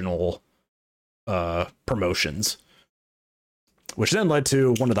national promotions, which then led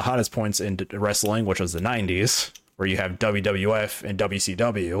to one of the hottest points in wrestling, which was the 90s, where you have WWF and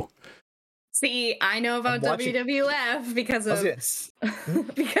WCW. See, I know about WWF because of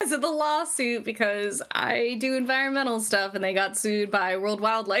because of the lawsuit, because I do environmental stuff and they got sued by World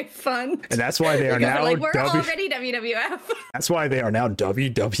Wildlife Fund. And that's why they are now we're already WWF. That's why they are now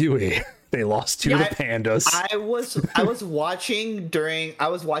WWE. They lost to the Pandas. I was watching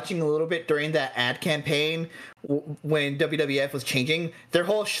a little bit during that ad campaign when WWF was changing their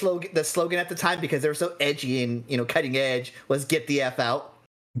whole slogan. The slogan at the time, because they were so edgy and cutting edge, was "Get the F out."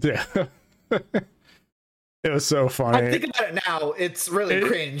 Yeah. It was so funny. I think about it now, it's really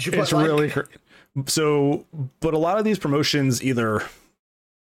cringe. It's really so, but a lot of these promotions either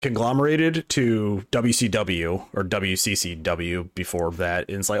conglomerated to WCW or WCCW before that,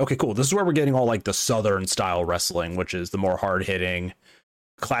 and it's like, okay, cool, this is where we're getting all like the Southern style wrestling, which is the more hard hitting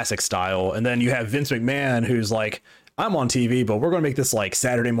classic style. And then you have Vince McMahon, who's like, I'm on TV, but we're going to make this like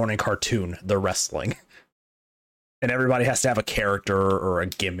Saturday morning cartoon, the wrestling. And everybody has to have a character or a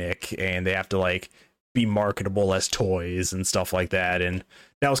gimmick, and they have to like be marketable as toys and stuff like that. And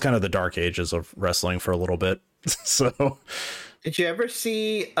that was kind of the dark ages of wrestling for a little bit. So, did you ever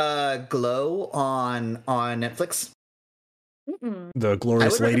see Glow on Netflix? The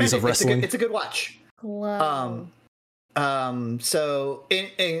Glorious Ladies of Wrestling. It's a good watch. Glow. So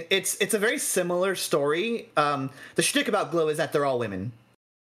it's a very similar story. The shtick about Glow is that they're all women.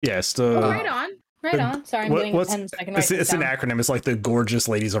 Yes. Right on. Right on. Sorry, I'm getting a pen so I can write it's an acronym. It's like the Gorgeous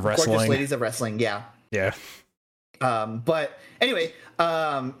Ladies of Wrestling. Gorgeous Ladies of Wrestling, yeah. Yeah. But anyway,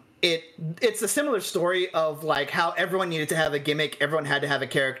 it's a similar story of like how everyone needed to have a gimmick, everyone had to have a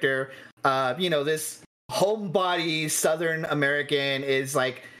character. This homebody Southern American is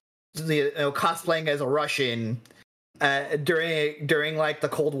like cosplaying as a Russian during like the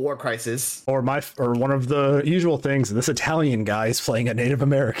Cold War crisis, or one of the usual things, this Italian guy is playing a Native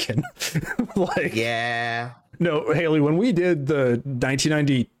American. Like, yeah. No, Haley, when we did the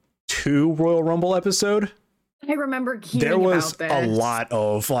 1992 Royal Rumble episode, I remember there was a lot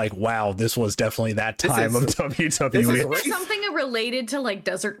of like, wow, this was definitely that time of WWE. Was something related to like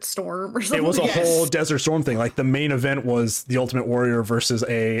Desert Storm or something? It was a whole Desert Storm thing. Like the main event was the Ultimate Warrior versus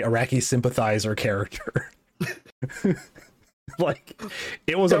a Iraqi sympathizer character. Like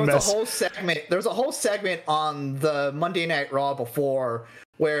it was a mess. There was a whole segment on the Monday Night Raw before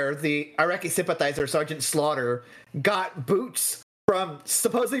where the Iraqi sympathizer Sergeant Slaughter got boots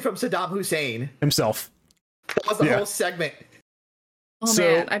supposedly from Saddam Hussein himself. That was the whole segment. Oh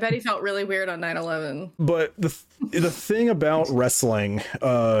man, I bet he felt really weird on 9/11. But the thing about wrestling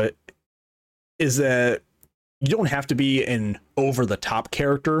is that you don't have to be an over the top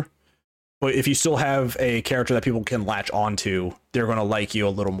character. But if you still have a character that people can latch onto, they're going to like you a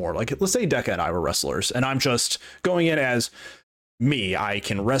little more. Like, let's say Decca and I were wrestlers, and I'm just going in as me. I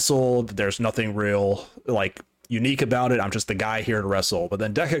can wrestle. There's nothing real, like, unique about it. I'm just the guy here to wrestle. But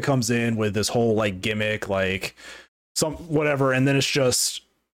then Decca comes in with this whole, like, gimmick, like, some whatever, and then it's just,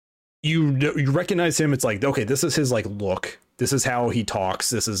 you recognize him. It's like, okay, this is his, like, look. This is how he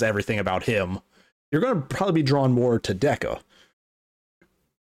talks. This is everything about him. You're going to probably be drawn more to Decca.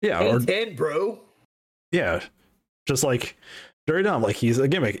 Yeah, or 10, bro. Yeah, just like Dirty Dom, like he's a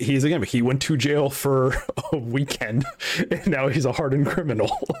gimmick. He went to jail for a weekend, and now he's a hardened criminal.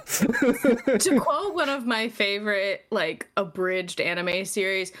 To quote one of my favorite, like, abridged anime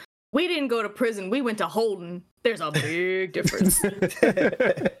series, "We didn't go to prison. We went to Holden." There's a big difference.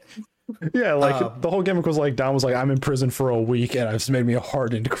 Yeah, like the whole gimmick was like Dom was like, I'm in prison for a week, and it's made me a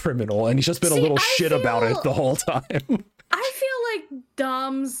hardened criminal, and he's just been a little shit about it the whole time. I feel like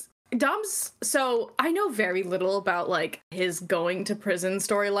Dom's so I know very little about like his going to prison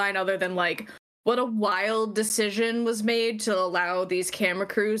storyline other than like what a wild decision was made to allow these camera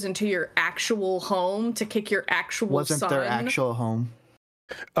crews into your actual home to kick your actual Wasn't their actual home.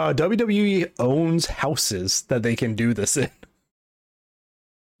 WWE owns houses that they can do this in.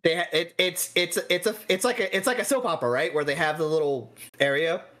 It's like a soap opera, right? Where they have the little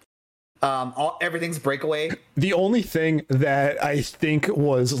area. Everything's breakaway. The only thing that I think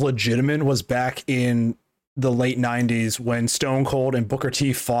was legitimate was back in the late 90s when Stone Cold and Booker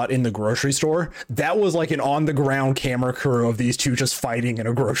T fought in the grocery store. That was like an on the ground camera crew of these two just fighting in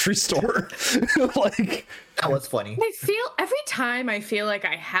a grocery store. Like, that was funny. I feel every time I feel like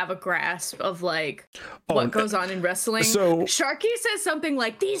I have a grasp of like what goes on in wrestling. So Sharky says something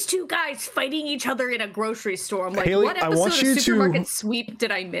like these two guys fighting each other in a grocery store. I'm like, Haley, what I episode want you of to- Supermarket Sweep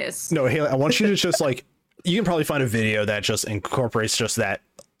did I miss? no, Haley, I want you to just like, you can probably find a video that just incorporates just that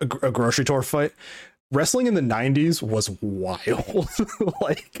a grocery store fight. Wrestling in the 90s was wild.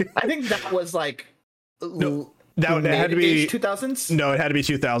 Like, I think that was like No, that had to be 2000s. No, it had to be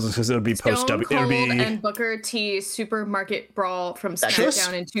 2000s because it would be post Stone W. It would Cold be and Booker T Supermarket Brawl from That's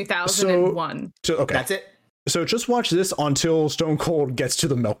SmackDown in 2001. okay. That's it. So just watch this until Stone Cold gets to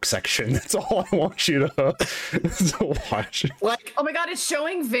the milk section. That's all I want you to watch. Like, Oh my god, it's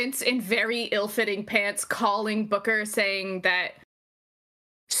showing Vince in very ill-fitting pants calling Booker saying that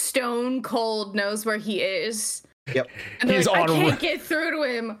Stone Cold knows where he is. yep. And they're He's like, I on a can't get through to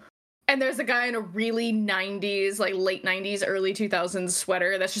him. And there's a guy in a really 90s, like late 90s, early 2000s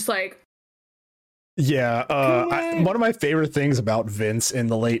sweater that's just like, Yeah, one of my favorite things about Vince in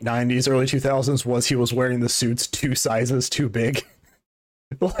the late 90s, early 2000s was he was wearing the suits 2 sizes too big.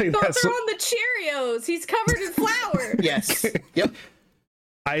 Like, thought that's, they're on the Cheerios. He's covered in flour. Yes. Yep.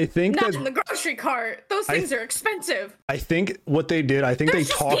 I think Not that in the grocery cart. Those things are expensive. I think what they did, I think There's they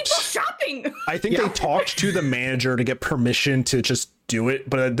just talked. people shopping. I think they talked to the manager to get permission to just do it,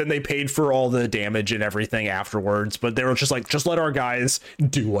 but then they paid for all the damage and everything afterwards. But they were just like, just let our guys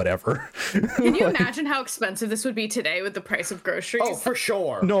do whatever. Can you imagine how expensive this would be today with the price of groceries? Oh, for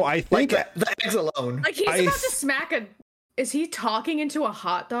sure. No, I Like think the eggs alone. Like he's I about to smack a. Is he talking into a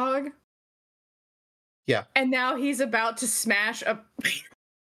hot dog? Yeah. And now he's about to smash a.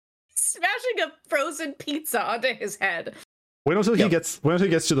 Smashing a frozen pizza onto his head. wait until he gets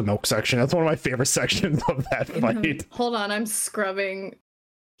to the milk section. That's one of my favorite sections of that fight. Hold on, I'm scrubbing.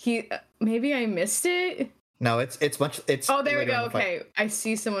 He maybe I missed it. No, it's it's. Oh, there we later in go. the fight. Okay, I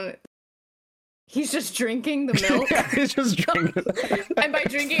see someone. He's just drinking the milk, He's just drinking. and by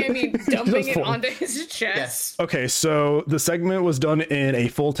drinking I mean dumping it full. onto his chest. Yes. Okay, so the segment was done in a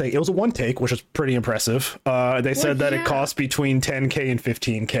full take. It was a one take, which is pretty impressive. They said that yeah. it cost between 10K and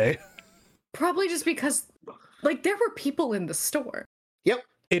 15K. Probably just because, like, there were people in the store. Yep.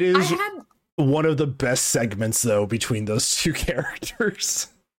 It I is had one of the best segments, though, between those two characters.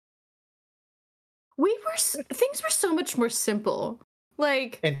 things were so much more simple.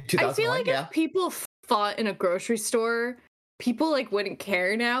 Like, In I 2001, feel like yeah. if people fought in a grocery store, people like wouldn't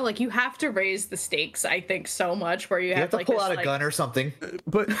care now. Like, you have to raise the stakes, I think, so much where you You have, have to like pull this, out a like, gun or something.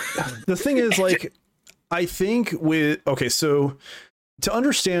 But the thing is, like, I think so to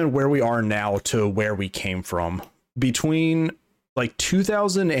understand where we are now to where we came from, between like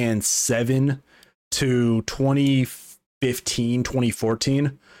 2007 to 2015,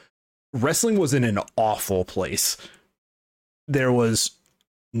 2014, wrestling was in an awful place. There was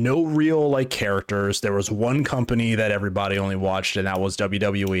no real like characters. There was one company that everybody only watched, and that was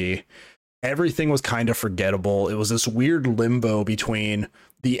WWE. Everything was kind of forgettable. It was this weird limbo between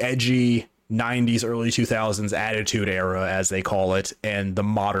the edgy 90s, early 2000s attitude era, as they call it, and the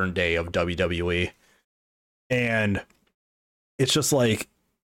modern day of WWE. And it's just like,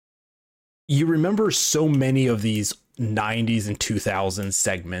 you remember so many of these 90s and 2000s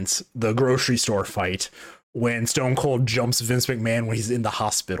segments. The grocery store fight, when Stone Cold jumps Vince McMahon when he's in the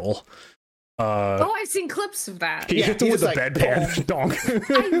hospital. Oh, I've seen clips of that. He hit him he's with a just like, bedpan. Donk.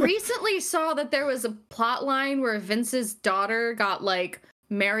 I recently saw that there was a plot line where Vince's daughter got like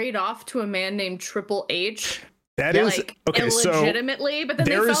married off to a man named Triple H. That Yeah, is Like okay. So illegitimately, but then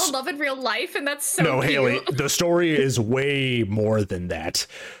they there fell is- in love in real life, and that's so no, cute. Haley, the story is way more than that.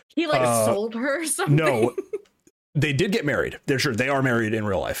 He like sold her or something. No, they did get married. They are married in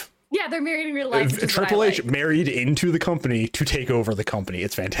real life. Yeah, they're married in real life. which is what I Triple H like. married into the company to take over the company.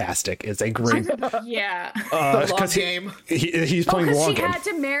 It's fantastic. It's a great Yeah. The long because game. he's Oh, playing the because long she game. had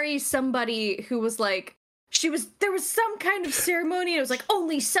to marry somebody who was like, there was some kind of ceremony, and it was like,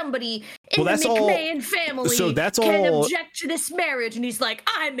 only somebody in Well, the that's all- McMahon family so that's can all- object to this marriage. And he's like,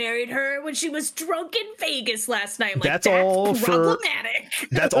 I married her when she was drunk in Vegas last night. I'm like, That's all for- problematic.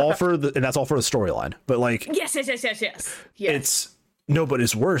 That's all for the storyline. But like, Yes. Yes. it's no, but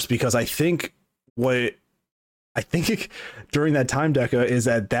it's worse because I think during that time, Deca, is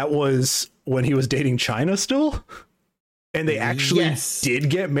that was when he was dating China still, and they actually Yes. did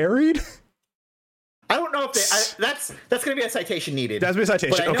get married. I don't know if that's going to be a citation needed. That's my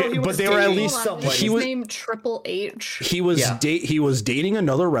citation. But I know Okay, he but was they were at dating least Hold on, somebody. is he his was- name Triple H. He was Yeah. he was dating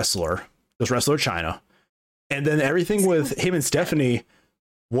another wrestler, this wrestler China, and then everything with him and Stephanie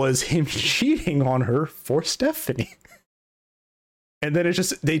was him cheating on her for Stephanie. And then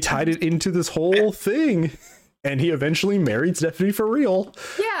they tied it into this whole thing. And he eventually married Stephanie for real.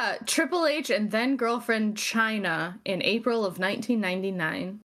 Yeah, Triple H and then girlfriend Chyna in April of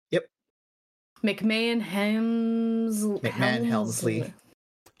 1999. Yep. McMahon Helmsley.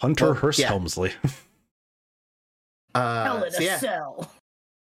 Hunter Hearst Helmsley. Hell in a cell.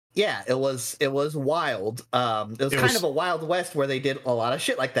 Yeah, it was wild. It was kind of a Wild West where they did a lot of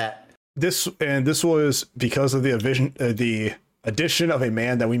shit like that. This was because of the addition of a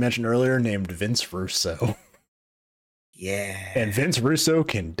man that we mentioned earlier named Vince Russo. Yeah. And Vince Russo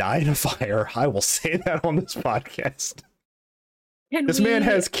can die in a fire. I will say that on this podcast. This man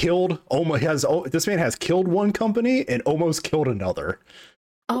has killed one company and almost killed another.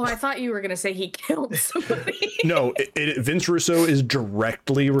 Oh, I thought you were going to say he killed somebody. No, Vince Russo is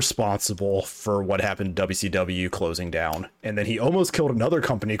directly responsible for what happened to WCW closing down. And then he almost killed another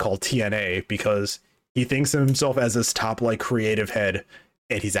company called TNA because he thinks of himself as this top creative head,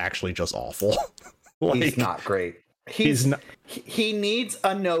 and he's actually just awful. He's not great. He needs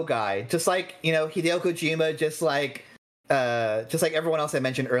a no guy, just like Hideo Kojima, just like everyone else I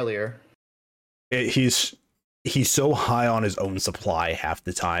mentioned earlier. He's so high on his own supply half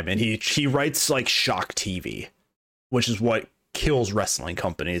the time, and he writes like shock TV, which is what kills wrestling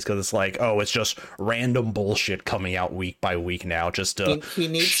companies, because it's like, oh, it's just random bullshit coming out week by week now, just to he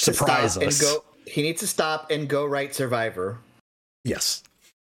needs surprise to us. He needs to stop and go write Survivor. Yes.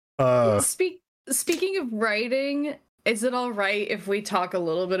 Speaking of writing, is it all right if we talk a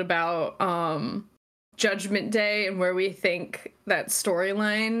little bit about Judgment Day and where we think that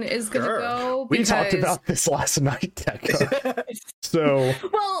storyline is going to go? We talked about this last night, Tekka. So,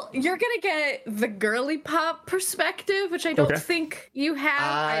 well, you're going to get the girly pop perspective, which I don't think you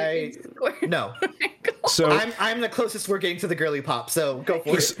have. No. So I'm the closest we're getting to the girly pop. So go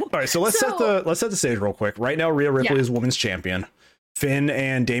for it. All right. So let's set the stage real quick. Right now, Rhea Ripley is women's champion. Finn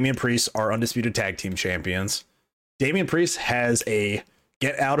and Damian Priest are undisputed tag team champions. Damian Priest has a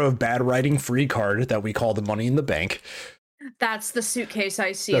get out of bad writing free card that we call the Money in the Bank. That's the suitcase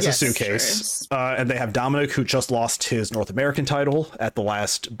I see. That's a suitcase. And they have Dominic, who just lost his North American title at the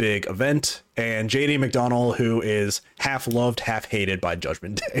last big event, and JD McDonald, who is half loved, half hated by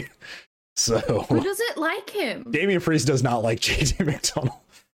Judgment Day. So who doesn't like him? Damian Priest does not like JD McDonald.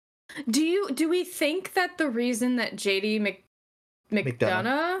 Do we think that the reason that JD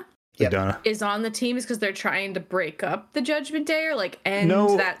McDonough is on the team is because they're trying to break up the Judgment Day or end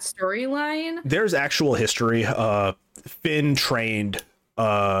that storyline? There's actual history. Finn trained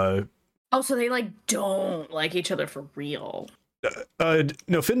so they don't like each other for real.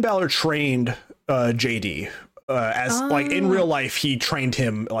 No, Finn Balor trained JD as in real life. He trained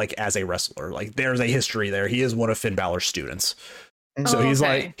him as a wrestler. There's a history there. He is one of Finn Balor's students. So he's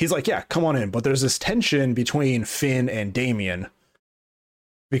like, yeah, come on in. But there's this tension between Finn and Damian,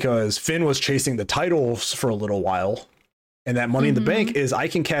 because Finn was chasing the titles for a little while, and that Money in the Bank is, I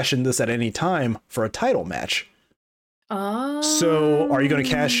can cash in this at any time for a title match. Oh. So are you going to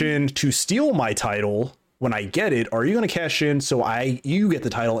cash in to steal my title when I get it? Or are you going to cash in so you get the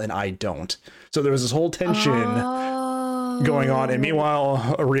title and I don't? So there was this whole tension going on. And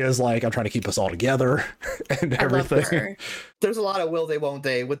meanwhile, Rhea's like, I'm trying to keep us all together and everything. There's a lot of will they, won't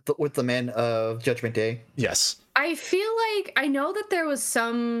they with the men of Judgment Day. Yes. I feel like I know that there was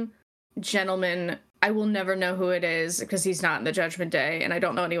some gentleman, I will never know who it is because he's not in the Judgment Day, and I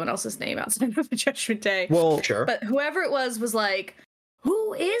don't know anyone else's name outside of the Judgment Day. Well, sure. But whoever it was like,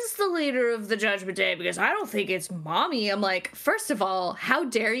 who is the leader of the Judgment Day? Because I don't think it's Mommy. I'm like, first of all, how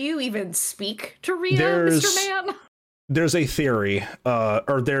dare you even speak to Rhea, Mr. Man? There's a theory,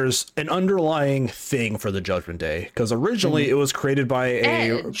 or there's an underlying thing for the Judgment Day, because originally it was created by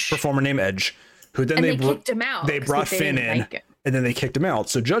a performer named Edge, who then they kicked him out. They brought Finn in, and then they kicked him out.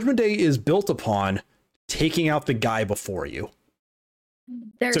 So Judgment Day is built upon taking out the guy before you.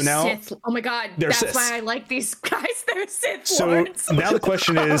 They're Sith. Oh my god, that's Sith. Why I like these guys. They're Sith Lords. So now the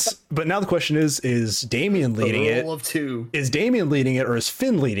question is Damian leading it? Of two. Is Damian leading it, or is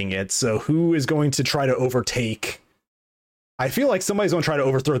Finn leading it? So who is going to try to overtake? I feel like somebody's going to try to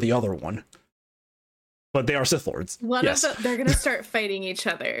overthrow the other one. But they are Sith Lords. They're going to start fighting each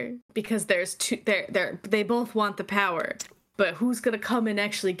other because there's two. They both want the power, but who's going to come and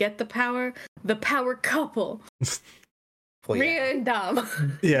actually get the power? The power couple, Rhea and Dom.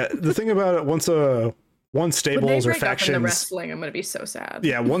 Yeah, the thing about it, once stables or factions, up in the wrestling, I'm going to be so sad.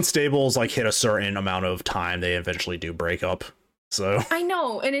 Yeah, once stables hit a certain amount of time, they eventually do break up. So I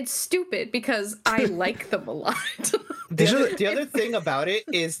know, and it's stupid because I like them a lot. The other thing about it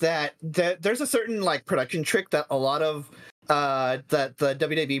is that there's a certain production trick that a lot of that the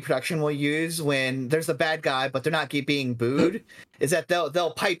WWE production will use when there's a bad guy but they're not being booed is that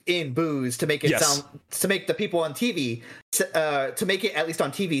they'll pipe in boos to make it sound, to make the people on TV to make it, at least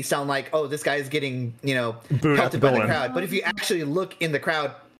on TV, sound like, oh, this guy is getting, you know, pelted by the crowd. But if you actually look in the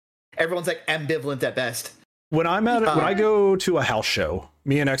crowd, everyone's like ambivalent at best. When I'm at when I go to a house show,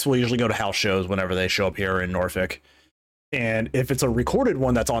 me and X will usually go to house shows whenever they show up here in Norfolk. And if it's a recorded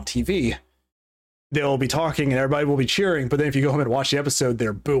one that's on TV, they'll be talking and everybody will be cheering. But then if you go home and watch the episode,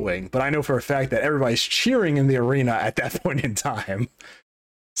 they're booing. But I know for a fact that everybody's cheering in the arena at that point in time.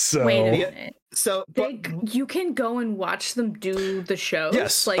 So wait a minute. So you can go and watch them do the show.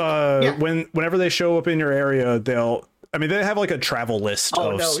 yes, like whenever they show up in your area, they have like a travel list.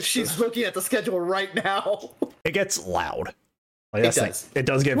 Oh no, she's looking at the schedule right now. It gets loud. Like, it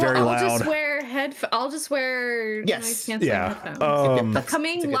does get very loud. I'll just wear noise canceling headphones.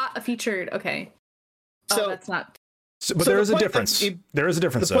 Upcoming featured. Okay. So that's not. But there is a difference. There is a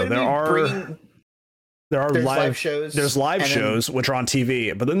difference, though. There are live shows. There's live shows which are on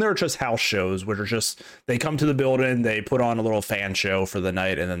TV, but then there are just house shows, which are just they come to the building, they put on a little fan show for the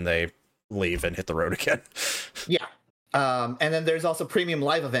night, and then they leave and hit the road again. Yeah. And then there's also premium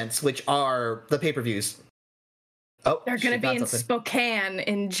live events, which are the pay-per-views. Oh, they're going to be in Spokane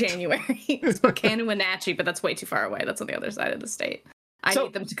in January. Spokane and Wenatchee, but that's way too far away. That's on the other side of the state. I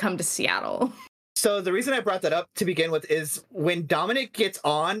need them to come to Seattle. So the reason I brought that up to begin with is when Dominic gets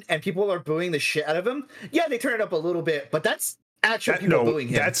on and people are booing the shit out of him, yeah, they turn it up a little bit, but that's actually people booing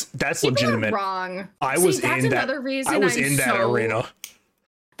him. That's legitimate. Wrong. I was in that arena.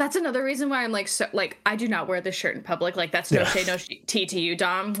 That's another reason why I'm like I do not wear this shirt in public. Like that's no shade, no tea to you,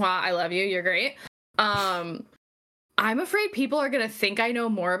 Dom. Wow, I love you. You're great. I'm afraid people are gonna think I know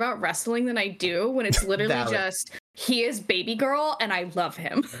more about wrestling than I do when it's literally just he is baby girl and I love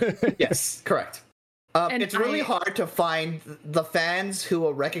him. Yes, correct. It's really hard to find the fans who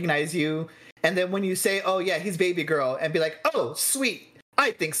will recognize you, and then when you say, "Oh yeah, he's baby girl," and be like, "Oh sweet,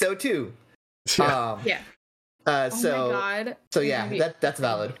 I think so too." Yeah. Oh my God. So yeah, that's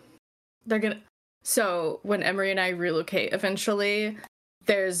valid. They're gonna. So when Emery and I relocate eventually,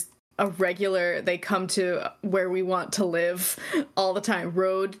 there's a regular. They come to where we want to live all the time.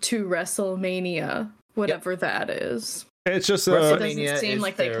 Road to WrestleMania, whatever that is. It's just WrestleMania. It doesn't seem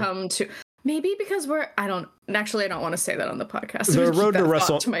like they come to. Maybe because I don't want to say that on the podcast. The road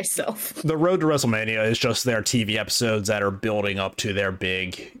to myself. The road to WrestleMania is just their TV episodes that are building up to their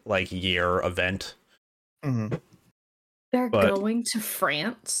big year event. Mm-hmm. They're going to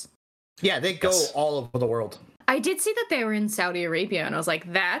France. Yeah, they go all over the world. I did see that they were in Saudi Arabia, and I was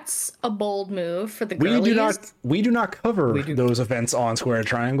like, "That's a bold move for the girlies." We do not cover those events on Square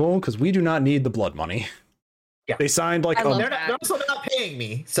Triangle because we do not need the blood money. Yeah. They signed they're also not paying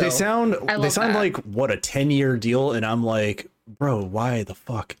me. So they signed like what a 10-year deal, and I'm like, bro, why the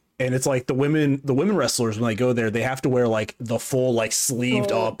fuck? And it's like the women wrestlers when they go there, they have to wear like the full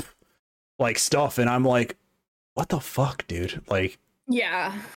sleeved up stuff, and I'm like, what the fuck, dude?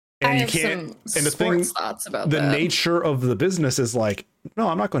 Yeah. And you can't. And the thing, thoughts about the nature of the business is like, no,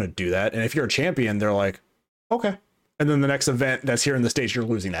 I'm not going to do that. And if you're a champion, they're like, okay. And then the next event that's here in the States, you're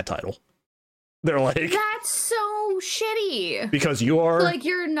losing that title. They're like, that's so shitty. Because you are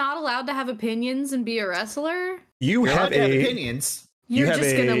you're not allowed to have opinions and be a wrestler. You have opinions. You're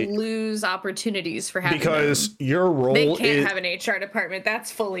just going to lose opportunities for having because them. Your role they can't have an HR department.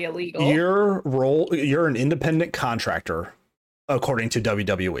 That's fully illegal. Your role, you're an independent contractor, according to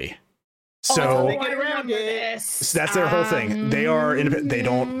WWE. So, so that's their whole thing. They are independent. They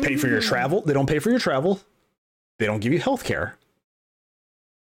don't pay for your travel. They don't pay for your travel. They don't give you health care.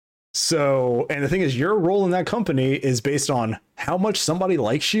 So, and the thing is, your role in that company is based on how much somebody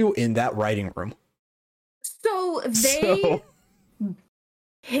likes you in that writing room. So they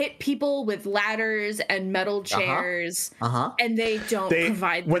hit people with ladders and metal chairs, and they don't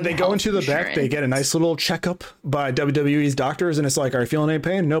provide them when they go into the back, they get a nice little checkup by WWE's doctors, and it's like, are you feeling any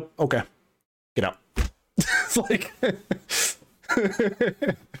pain? Nope. Okay, get out.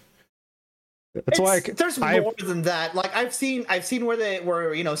 It's like there's more than that. Like I've seen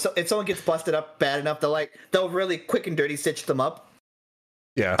where so if someone gets busted up bad enough, they'll really quick and dirty stitch them up.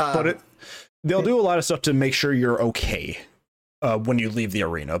 Yeah, but they'll do a lot of stuff to make sure you're okay when you leave the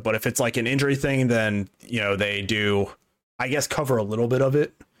arena. But if it's like an injury thing, then they do, I guess, cover a little bit of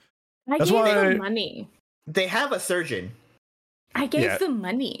it. That's why them money. They have a surgeon. I gave them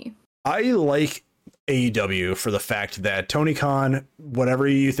money. I like AEW for the fact that Tony Khan, whatever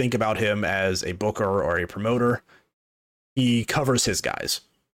you think about him as a booker or a promoter, he covers his guys.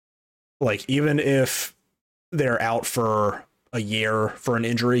 Like, even if they're out for a year for an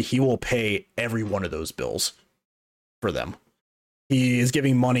injury, he will pay every one of those bills. for them. He is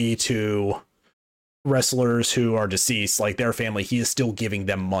giving money to wrestlers who are deceased, like their family. He is still giving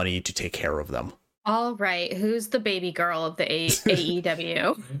them money to take care of them. All right, who's the baby girl of the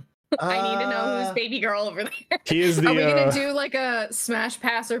AEW? I need to know who's baby girl over there. He is the. Are we gonna do like a smash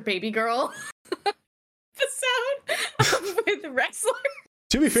pass or baby girl episode with wrestler?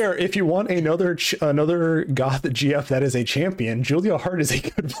 To be fair, if you want another goth GF that is a champion, Julia Hart is a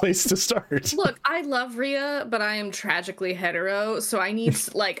good place to start. Look, I love Rhea, but I am tragically hetero, so I need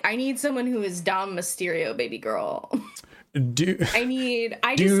someone who is Dom Mysterio baby girl. Have you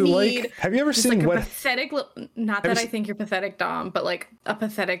ever seen like what? Pathetic? Not that I think you're pathetic, Dom, but like a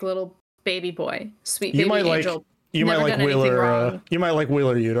pathetic little baby boy, sweet baby angel. You might like Wheeler. You might like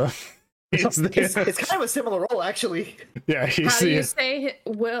Wheeler Yuta. It's kind of a similar role, actually. Yeah, how do you say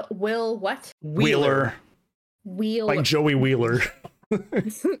Will what? Wheeler. Like Joey Wheeler.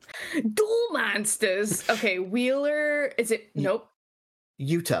 Duel Monsters. Okay, Wheeler. Is it? Nope.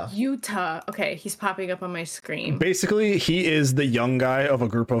 Yuta. Okay, he's popping up on my screen. Basically, he is the young guy of a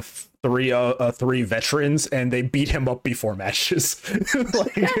group of three veterans, and they beat him up before matches.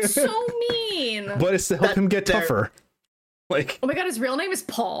 That's so mean. But it's to help him get tougher. Like, oh my god, his real name is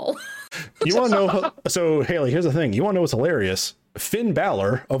Paul. You want to know? So Haley, here's the thing. You want to know what's hilarious? Finn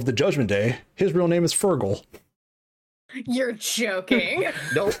Balor of the Judgment Day. His real name is Fergal. You're joking.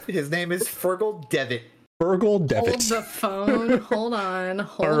 Nope, his name is Fergal Devitt. Fergal Devitt. Hold the phone. Hold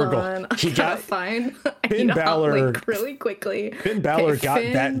on. He got fine. Finn Balor really quickly. Finn Balor got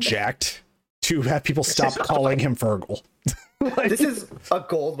that jacked to have people stop calling him Fergal. This is a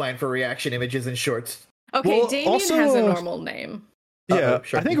goldmine for reaction images and shorts. Okay, well, Damien also has a normal name. Yeah,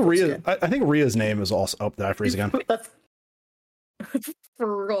 I think Rhea's name is also. Oh, did I freeze again?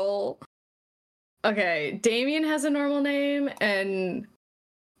 Fergal. Okay, Damien has a normal name, and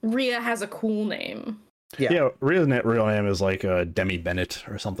Rhea has a cool name. Yeah, Rhea's real name is like Demi Bennett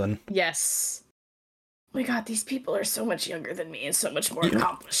or something. Yes. Oh my god, these people are so much younger than me and so much more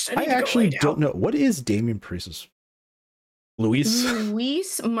accomplished. I actually don't know. What is Damian Priest's?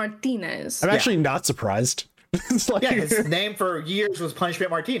 Luis Martinez. I'm actually not surprised. His name for years was Punishment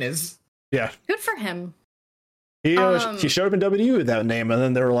Martinez. Yeah. Good for him. He showed up in WWE with that name, and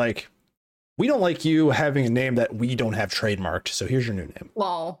then they were like, we don't like you having a name that we don't have trademarked, so here's your new name.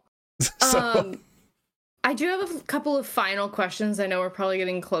 Lol. I do have a couple of final questions. I know we're probably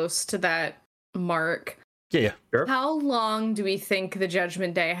getting close to that mark. Yeah. Sure. How long do we think the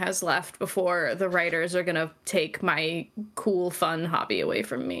Judgment Day has left before the writers are going to take my cool, fun hobby away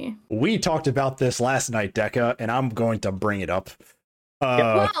from me? We talked about this last night, Deca, and I'm going to bring it up.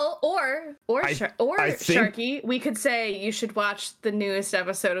 Sharky, we could say you should watch the newest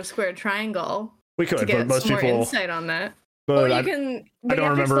episode of Square Triangle. We could, to get but most some people more insight on that. But or you can. I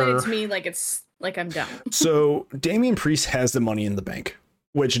don't remember. Explain it to me like I'm dumb. So Damian Priest has the Money in the Bank,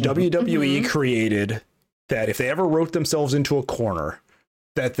 which WWE created. That if they ever wrote themselves into a corner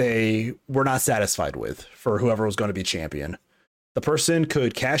that they were not satisfied with for whoever was going to be champion, the person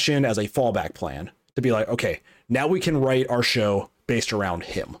could cash in as a fallback plan to be like, okay, now we can write our show based around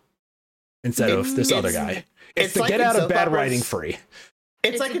him instead of this other guy. It's to get out of bad writing free.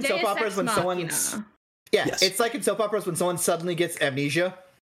 It's like in soap operas when someone's... Yeah, yes. It's like in soap operas when someone suddenly gets amnesia.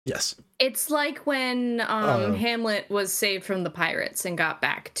 Yes. It's like when Hamlet was saved from the pirates and got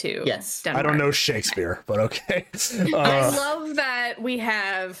back to Denmark. I don't know Shakespeare, but okay. I love that we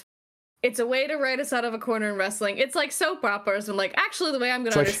have... It's a way to write us out of a corner in wrestling. It's like soap operas. And like, actually, the way I'm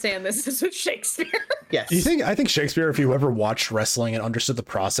going to understand this is with Shakespeare. Yes. I think Shakespeare, if you ever watched wrestling and understood the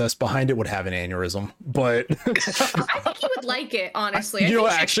process behind it, would have an aneurysm. But I think he would like it, honestly.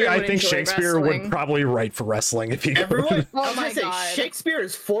 I think Shakespeare would probably write for wrestling if he Everyone, oh my God. Shakespeare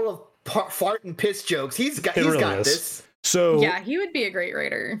is full of fart and piss jokes. He's got this. So yeah, he would be a great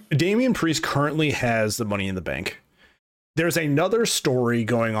writer. Damian Priest currently has the Money in the Bank. There's another story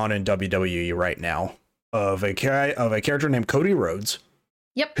going on in WWE right now of a character named Cody Rhodes.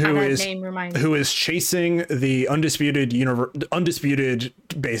 Yep, who is chasing the undisputed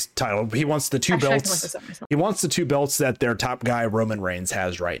base title. He wants the two belts. He wants the two belts that their top guy Roman Reigns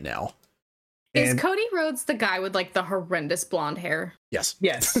has right now. Is Cody Rhodes the guy with like the horrendous blonde hair? Yes.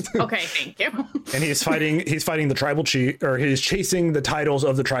 Okay, thank you. And he's fighting the tribal chief, or he's chasing the titles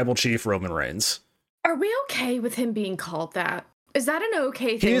of the tribal chief Roman Reigns. Are we okay with him being called that? Is that an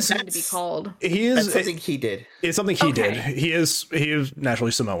okay thing for him to be called? That's something he did. It's something he did. He is naturally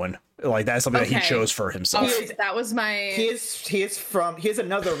Samoan. Like that's something that he chose for himself. That was my. He is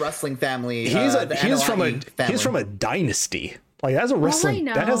another wrestling family. He's from a dynasty. Like that's a wrestling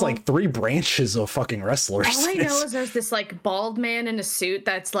that has know- like 3 branches of fucking wrestlers. All I know is there's this like bald man in a suit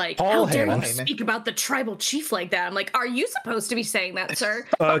that's like, Paul how dare you Heyman. speak about the tribal chief like that? I'm like, are you supposed to be saying that, sir?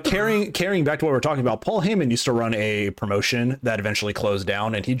 Carrying back to what we're talking about, Paul Heyman used to run a promotion that eventually closed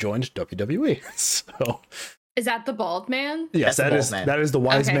down, and he joined WWE. So Is that the bald man? yes, That's the bald man. that is the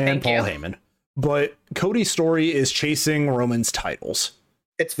wise Okay, man, thank Paul you. Heyman. But Cody's story is chasing Roman's titles.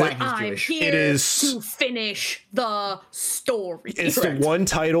 It's fine. He's I'm Jewish. here It is- to finish the story. It's Correct. the one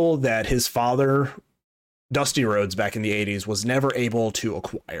title that his father, Dusty Rhodes, back in the 80s, was never able to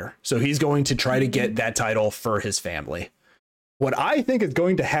acquire. So he's going to try to get that title for his family. What I think is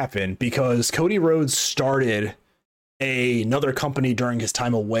going to happen, because Cody Rhodes started another company during his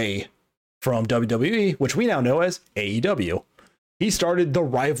time away from WWE, which we now know as AEW. He started the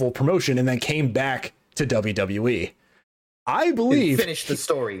rival promotion and then came back to WWE. I believe Finish the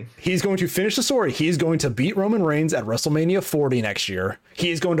story. he's going to finish the story. He's going to beat Roman Reigns at WrestleMania 40 next year.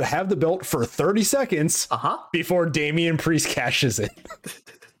 He is going to have the belt for 30 seconds before Damian Priest cashes in.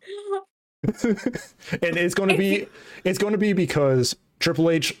 And it's going to be because Triple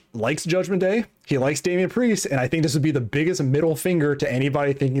H likes Judgment Day. He likes Damian Priest, and I think this would be the biggest middle finger to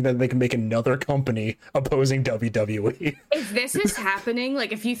anybody thinking that they can make another company opposing WWE. If this is happening,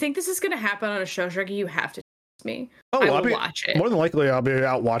 like if you think this is going to happen on a show, Sharky, you have to text me. I I'll will be, watch it. more than likely, I'll be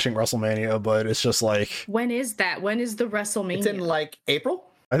out watching WrestleMania, but it's just like When is that? When is the WrestleMania? It's in like April.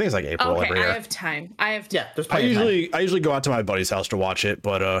 I think it's like April Okay, every year. I have time. Yeah, there's I plenty of time. usually go out to my buddy's house to watch it,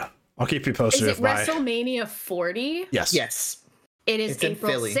 but I'll keep you posted Is it if my WrestleMania 40? yes. Yes. It is It's in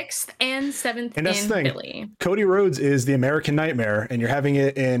April Philly. 6th and 7th And that's in the thing. Philly. Cody Rhodes is the American Nightmare, and you're having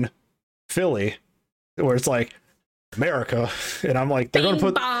it in Philly, where it's like America, and I'm like they're Bing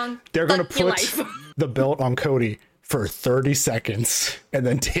gonna bong, put fuck your life. the belt on Cody for 30 seconds, and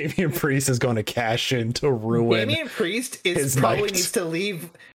then Damian Priest is going to cash in to ruin. Damian Priest his is probably night. needs to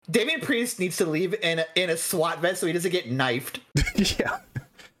leave. Damian Priest needs to leave in a SWAT vest so he doesn't get knifed. Yeah.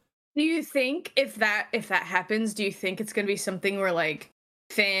 Do you think if that happens, do you think it's gonna be something where like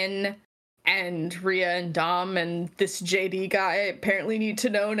Finn and Rhea and Dom and this JD guy apparently need to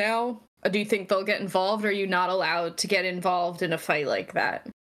know now? Or do you think they'll get involved, or are you not allowed to get involved in a fight like that?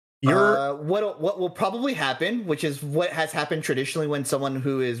 What will probably happen, which is what has happened traditionally when someone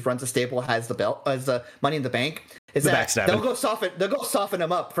who runs a stable has the belt, has the Money in the Bank, is The that backstabbing. they'll go soften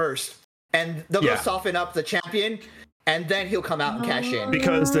him up first, and they'll Yeah. go soften up the champion, and then he'll come out and cash in.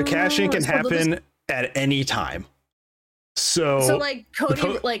 Because the cash in can So they'll happen at any time. So like Cody,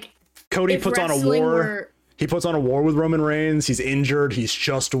 Cody if puts on a wrestling war. were- He puts on a war with Roman Reigns. He's injured. He's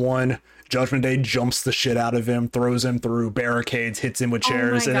just won. Judgment Day jumps the shit out of him, throws him through barricades, hits him with Oh my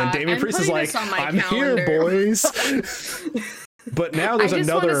chairs, and then God, Damian I'm Priest is putting like, this on my "I'm here, calendar." boys." But now I there's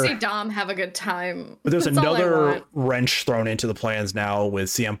just want to another. see Dom have a good time. But there's That's all I another want. wrench thrown into the plans now with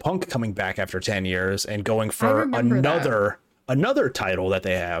CM Punk coming back after 10 years and going for remember another title that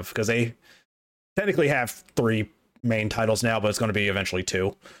they have, because they technically have 3 main titles now, but it's going to be eventually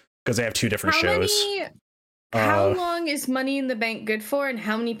 2 because they have 2 different shows. How Uh, long is Money in the Bank good for, and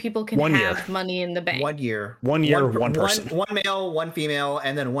how many people can 1 have year. Money in the Bank? 1 year. 1 year, one person. One male, one female,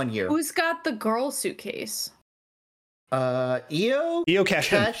 and then 1 year. Who's got the girl suitcase? Io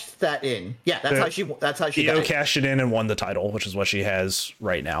cashed in. cashed that in. Yeah, that's how she Io got it. cashed it in and won the title, which is what she has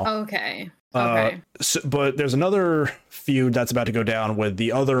right now. Okay. But there's another feud that's about to go down with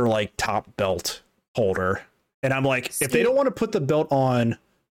the other like top belt holder, and I'm like, if they don't want to put the belt on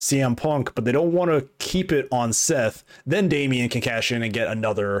CM Punk, but they don't want to keep it on Seth, then Damian can cash in and get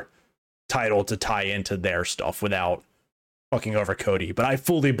another title to tie into their stuff without fucking over Cody. But I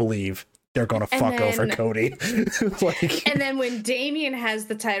fully believe they're gonna And fuck over then- Cody. Like, And then when Damien has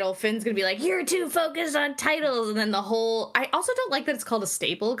the title, Finn's gonna be like, "You're too focused on titles," and then the whole. I also don't like that it's called a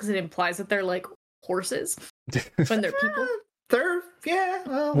stable because it implies that they're like horses when they're people.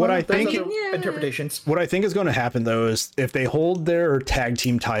 What I there's think- other interpretations. what I think is going to happen though is if they hold their tag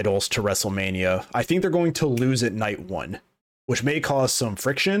team titles to WrestleMania, I think they're going to lose at night 1, which may cause some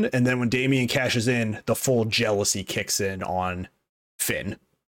friction. And then when Damian cashes in, the full jealousy kicks in on Finn.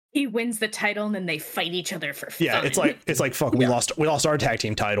 He wins the title, and then they fight each other for fun. Yeah, it's like fuck, we lost our tag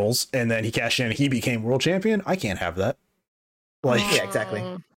team titles, and then he cashed in, he became world champion. I can't have that. Like, Yeah, exactly.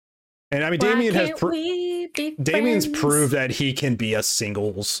 and I mean, Why Damian has can't we be Damian's friends? proved that he can be a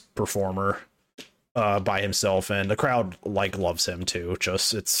singles performer by himself, and the crowd like loves him too.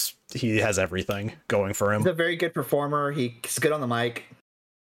 He has everything going for him. He's a very good performer. He's good on the mic.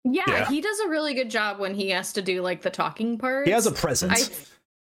 Yeah, he does a really good job when he has to do like the talking parts. He has a presence.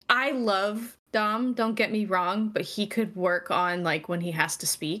 I love Dom, don't get me wrong, but he could work on like when he has to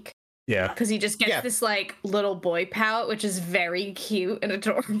speak. Yeah. Because he just gets Yeah. this like little boy pout, which is very cute and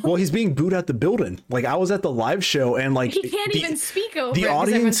adorable. Well, he's being booed out the building. Like I was at the live show and like He can't even speak over the it 'cause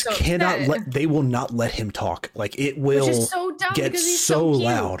audience everyone's so cannot upset. they will not let him talk. Like it will Which is so dumb get because he's so cute.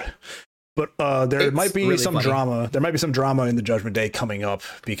 loud. But there It's might be really some funny. drama. There might be some drama in the Judgment Day coming up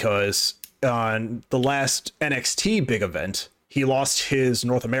because on the last NXT big event, he lost his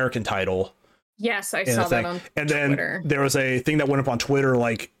North American title. Yes, I in saw the that thing. on And then Twitter. there was a thing that went up on Twitter,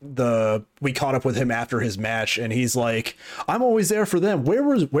 like we caught up with him after his match, and he's like, "I'm always there for them. Where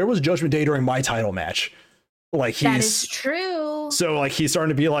was Judgment Day during my title match?" Like That is true. so like he's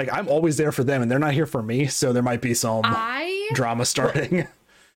starting to be like, "I'm always there for them, and they're not here for me." So there might be some I drama starting.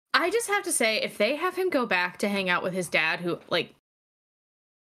 just have to say, if they have him go back to hang out with his dad, who like,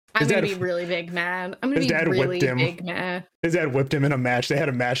 I'm His gonna dad- be really big mad. I'm gonna his be dad really whipped him. big mad. His dad whipped him in a match. They had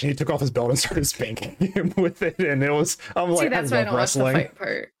a match, and he took off his belt and started spanking him with it. And it was, I'm See, like, that's I why I love don't watch the wrestling. fight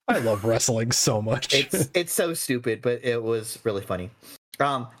part. I love wrestling so much. It's so stupid, but it was really funny.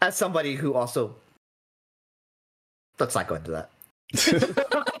 As somebody who also, let's not go into that.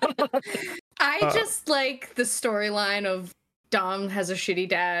 I just like the storyline of Dom has a shitty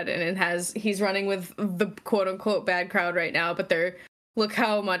dad and he's running with the quote unquote bad crowd right now, but look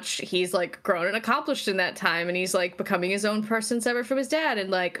how much he's like grown and accomplished in that time, and he's like becoming his own person separate from his dad, and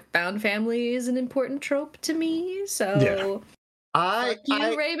like found family is an important trope to me. So fuck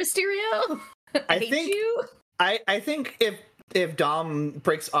you, Rey Mysterio. I hate think- you. I think if Dom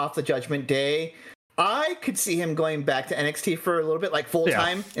breaks off the Judgment Day, I could see him going back to NXT for a little bit, like full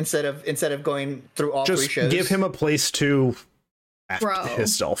time, instead of going through all Just 3 shows. give him a place to act Bro.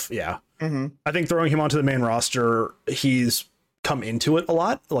 himself. Yeah. hmm I think throwing him onto the main roster, he's come into it a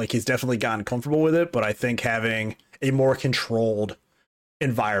lot. Like he's definitely gotten comfortable with it, but I think having a more controlled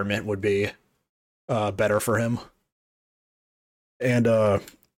environment would be better for him. And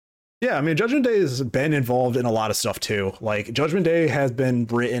yeah, I mean, Judgment Day has been involved in a lot of stuff too. Like Judgment Day has been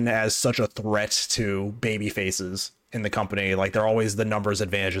written as such a threat to baby faces in the company. Like they're always the numbers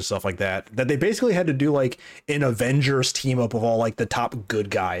advantage and stuff like that. That they basically had to do like an Avengers team up of all like the top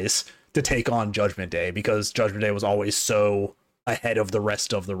good guys to take on Judgment Day, because Judgment Day was always so ahead of the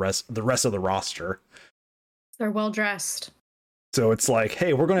rest of the rest of the roster. They're well dressed. So it's like,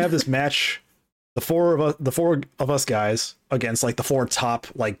 hey, we're gonna have this match, the four of us guys against like the 4 top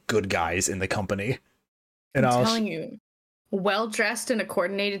like good guys in the company. And I'm telling you, well dressed and a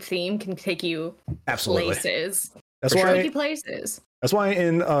coordinated theme can take you absolutely. places. That's For why. Tricky places. That's why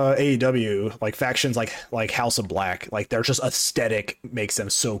in AEW, like factions like House of Black, like their just aesthetic makes them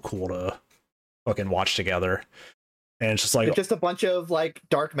so cool to fucking watch together. And it's just like, It's just a bunch of like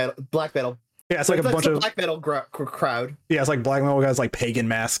black metal. yeah, it's like a bunch some of black metal crowd. yeah, it's like black metal guys like pagan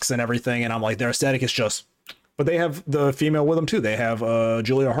masks and everything. And I'm like, their aesthetic is just, but they have the female with them too. They have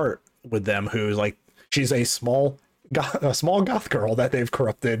Julia Hart with them, who's like, she's a small goth girl that they've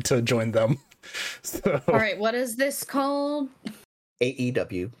corrupted to join them. So All right, what is this called?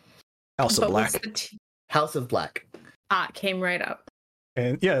 AEW, House of But what's Black. the House of Black. it came right up.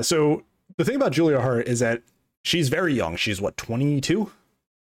 And yeah, so the thing about Julia Hart is that she's very young. She's what, 22?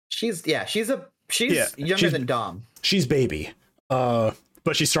 She's Yeah, younger she's- than Dom. She's baby.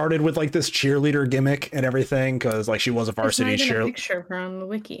 But she started with like this cheerleader gimmick and everything, because like she was a varsity There's not even a cheer. picture of her on the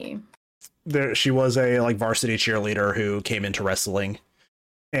wiki. She was a like varsity cheerleader who came into wrestling,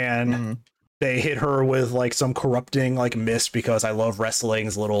 and Mhm. they hit her with like some corrupting like mist, because I love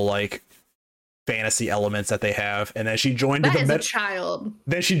wrestling's little like fantasy elements that they have. And then she joined That the is a child.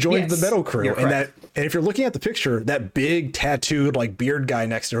 then she joined the Yes, metal crew, you're and correct. and if you're looking at the picture, that big tattooed like beard guy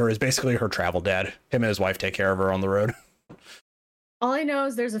next to her is basically her travel dad. Him and his wife take care of her on the road. All I know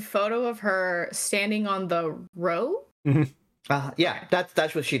is there's a photo of her standing on the row, Yeah,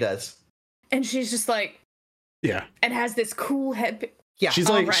 that's what she does. and she's just like, Yeah. and has this cool head. She's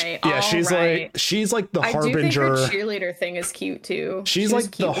All like, right, yeah, all she's right. like, she's like the I harbinger. do think her cheerleader thing is cute too. She's She was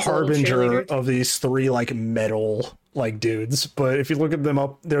like cute the as a little harbinger cheerleader. of these 3 like metal like dudes. But if you look at them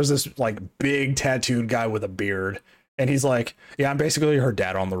up, there's this like big tattooed guy with a beard, and he's like, yeah, I'm basically her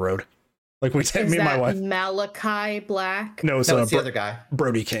dad on the road. Like we Is me and my that wife. Malachi Black? No, it's, No, it's the other guy,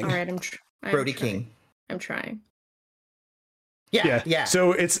 Brody King. All right, I'm Brody trying. King. I'm trying. Yeah.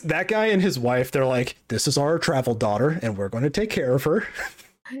 So it's that guy and his wife. They're like, this is our travel daughter, and we're going to take care of her.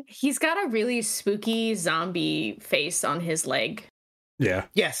 He's got a really spooky zombie face on his leg. Yeah.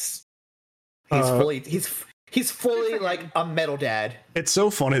 Yes. He's fully like a metal dad. It's so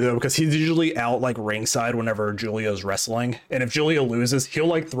funny though, because he's usually out like ringside whenever Julia's wrestling, and if Julia loses, he'll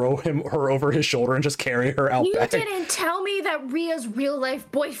like throw her over his shoulder and just carry her out You back. didn't tell me that Rhea's real life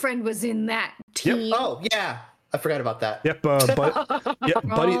boyfriend was in that team. Oh yeah. I forgot about that. Yep,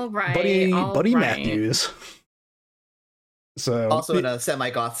 Buddy All right, Buddy all right. Matthews. So Also in a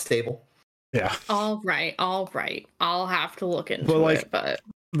semi-goth stable. yeah. All right. I'll have to look into But, like, it, but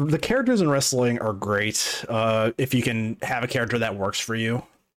The characters in wrestling are great. If you can have a character that works for you.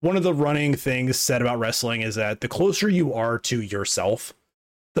 One of the running things said about wrestling is that the closer you are to yourself,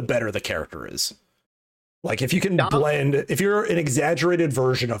 the better the character is. Like if you can blend, if you're an exaggerated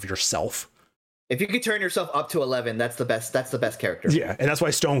version of yourself. If you could turn yourself up to 11, that's the best character. Yeah, and that's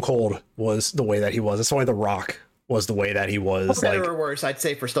why Stone Cold was the way that he was. That's why The Rock was the way that he was. For better or worse, I'd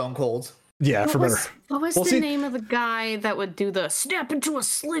say for Stone Cold. Yeah, for better. What was the name of the guy that would do the snap into a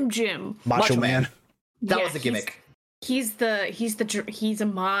Slim Jim? Macho Man. That was the gimmick. He's a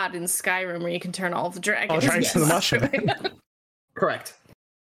mod in Skyrim where you can turn all of the dragons. Dragons to the Macho Man. Correct.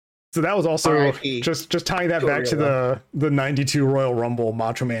 So that was also R.I.P. just tying that back to the 92 Royal Rumble,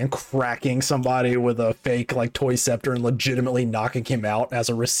 Macho Man cracking somebody with a fake like toy scepter and legitimately knocking him out as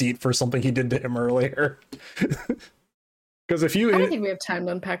a receipt for something he did to him earlier. Because if you, I don't think we have time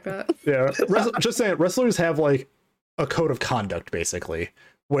to unpack that. Yeah, just saying, wrestlers have like a code of conduct basically,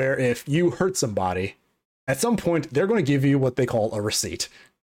 where if you hurt somebody, at some point they're going to give you what they call a receipt,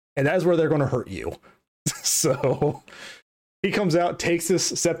 and that is where they're going to hurt you. So he comes out, takes this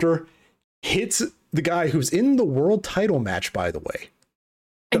scepter, hits the guy who's in the world title match, by the way.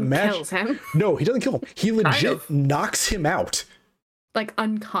 Kills him. No, he doesn't kill him. He legit knocks him out. Like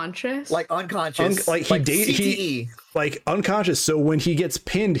unconscious? Like unconscious. He unconscious. So when he gets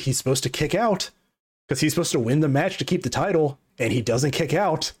pinned, he's supposed to kick out because he's supposed to win the match to keep the title, and he doesn't kick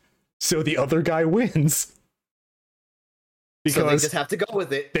out. So the other guy wins. Because so they just have to go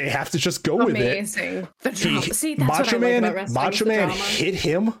with it. They have to just go with it. Amazing. See, that's Macho what I like about wrestling. Macho Man hit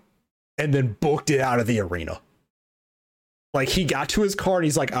him and then booked it out of the arena. Like he got to his car and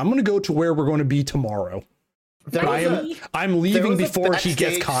he's like, I'm going to go to where we're going to be tomorrow. I'm leaving before he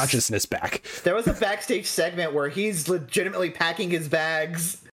gets consciousness back. There was a backstage segment where he's legitimately packing his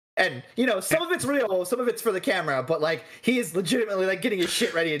bags. And, you know, some of it's real, some of it's for the camera, but, like, he is legitimately, like, getting his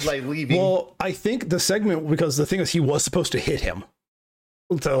shit ready and, like, leaving. Well, I think the segment, because the thing is, he was supposed to hit him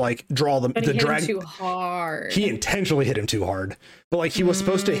to, like, draw the drag. Him too hard. He intentionally hit him too hard. But, like, he was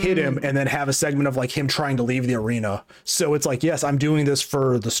supposed to hit him and then have a segment of, like, him trying to leave the arena. So it's like, yes, I'm doing this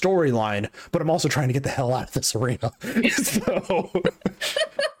for the storyline, but I'm also trying to get the hell out of this arena. So...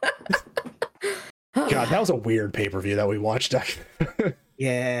 God, that was a weird pay-per-view that we watched.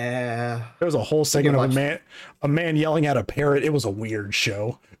 Yeah, there was a whole segment of a man yelling at a parrot. It was a weird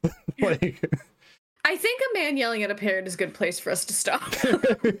show. Like, I think a man yelling at a parrot is a good place for us to stop.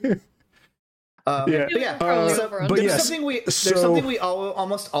 There's something we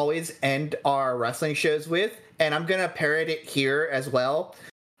almost always end our wrestling shows with, and I'm gonna parrot it here as well.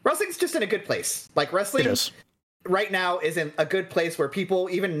 Wrestling's just in a good place. Like wrestling right now is in a good place where people,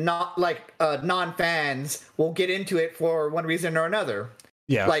 even not like non-fans, will get into it for one reason or another.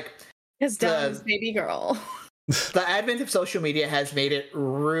 Yeah, like because Dom's baby girl. The advent of social media has made it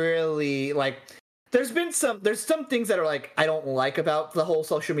really like. There's some things that are like I don't like about the whole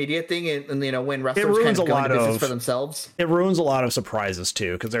social media thing, and you know when wrestlers kind of go into business for themselves. It ruins a lot of surprises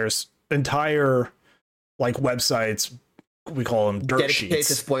too, because there's entire like websites, we call them dirt dedicated sheets,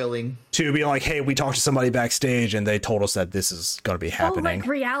 to spoiling, to be like, hey, we talked to somebody backstage and they told us that this is going to be happening. Like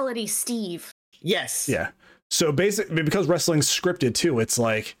Reality Steve. Yes. Yeah. So basically, because wrestling's scripted too, it's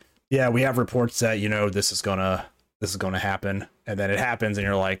like, yeah, we have reports that, you know, this is gonna happen, and then it happens, and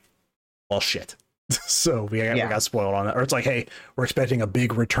you're like, well, shit. So we got spoiled on that. Or it's like, hey, we're expecting a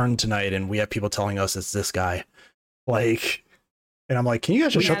big return tonight, and we have people telling us it's this guy. Like, and I'm like, can you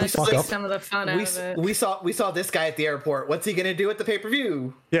guys just shut the fuck up? Some of the fun out of it. We saw this guy at the airport. What's he gonna do at the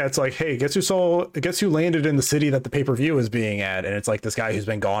pay-per-view? Yeah, it's like, hey, guess who landed in the city that the pay-per-view is being at? And it's like this guy who's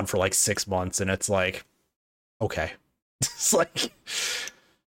been gone for like 6 months, and it's like, okay. It's like,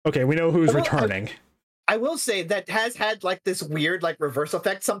 okay, we know who's returning. I will say that has had like this weird like reverse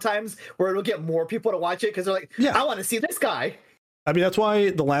effect sometimes where it'll get more people to watch it because they're like, I want to see this guy. I mean, that's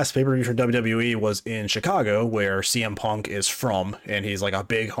why the last pay-per-view for WWE was in Chicago, where CM Punk is from, and he's like a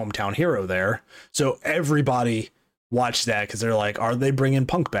big hometown hero there. So everybody watched that because they're like, are they bringing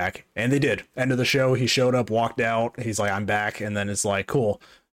Punk back? And they did. End of the show, he showed up, walked out. He's like, I'm back. And then it's like, cool.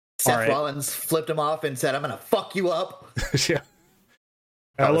 Seth Rollins flipped him off and said, I'm going to fuck you up. Yeah.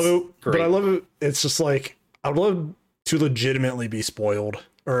 I love it, but I love it. It's just like, I would love to legitimately be spoiled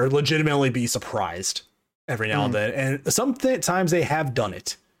or legitimately be surprised every now and then. And sometimes they have done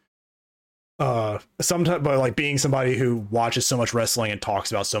it. Sometimes, but like being somebody who watches so much wrestling and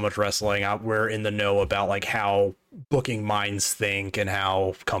talks about so much wrestling, we're in the know about like how booking minds think and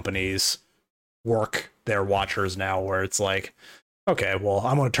how companies work they're watchers now, where it's like, okay, well,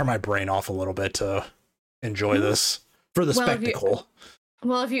 I'm going to turn my brain off a little bit to enjoy this for the spectacle.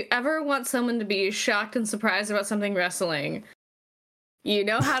 Well, if you ever want someone to be shocked and surprised about something wrestling, you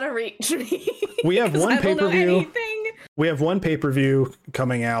know how to reach me. We have one pay-per-view. We have one pay-per-view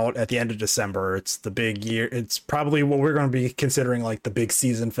coming out at the end of December. It's the big year. It's probably what we're going to be considering like the big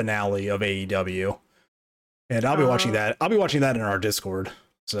season finale of AEW. And I'll be watching that. I'll be watching that in our Discord.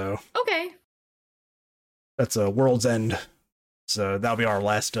 So okay, that's a World's End. So that'll be our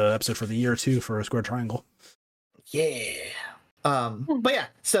last episode for the year too for Square Triangle. Yeah. But yeah,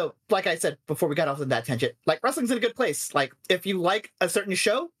 so like I said before we got off on that tangent, like wrestling's in a good place. Like if you like a certain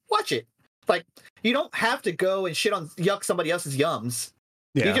show, watch it. Like you don't have to go and shit on yuck somebody else's yums.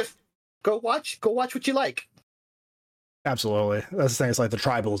 Yeah. You just go watch what you like. Absolutely. That's the thing. It's like the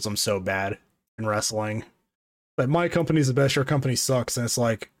tribalism's so bad in wrestling. Like my company's the best, your company sucks, and it's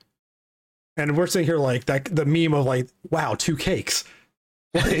like, and we're sitting here like that the meme of like, wow, 2 cakes.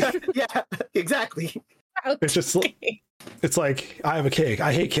 Like, yeah, exactly. It's just it's like I have a cake,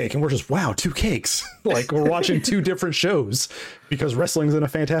 I hate cake, and we're just wow, 2 cakes. Like we're watching 2 different shows because wrestling's in a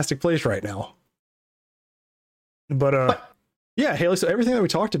fantastic place right now. But yeah, Haley, so everything that we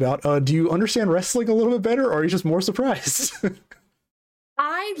talked about, do you understand wrestling a little bit better, or are you just more surprised?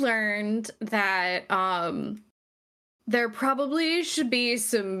 I learned that there probably should be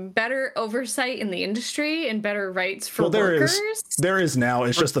some better oversight in the industry and better rights for workers. There is now.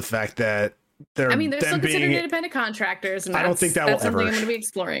 It's just the fact that they're still considered independent contractors, and I don't think that's something I'm going to be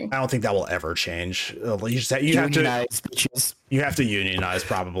exploring. I don't think that will ever change. You have to unionize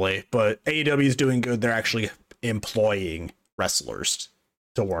probably, but AEW is doing good. They're actually employing wrestlers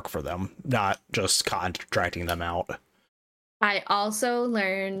to work for them, not just contracting them out. I also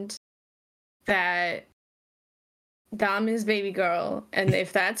learned that Dom is baby girl, and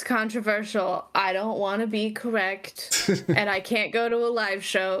if that's controversial, I don't want to be correct, and I can't go to a live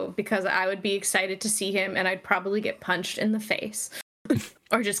show because I would be excited to see him, and I'd probably get punched in the face.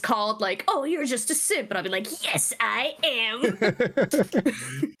 Or just called like, oh, you're just a simp, and I'll be like, yes, I am.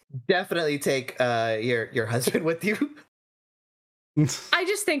 Definitely take your husband with you. I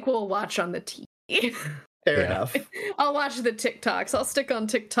just think we'll watch on the TV. Fair enough. I'll watch the TikToks. I'll stick on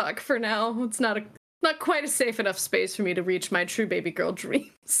TikTok for now. It's not quite a safe enough space for me to reach my true baby girl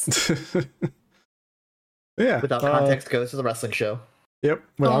dreams. Yeah. Without Context goes to the wrestling show. Yep.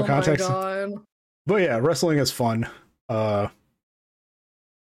 Without context. My God. But yeah, wrestling is fun. I'll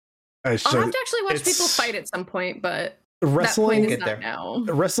have to actually watch people fight at some point, but wrestling that point is not now.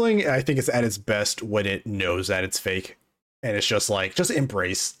 Wrestling, I think, is at its best when it knows that it's fake, and it's just like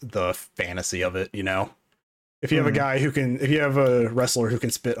embrace the fantasy of it. You know, if you have if you have a wrestler who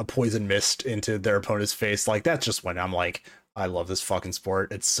can spit a poison mist into their opponent's face, like that's just when I'm like, I love this fucking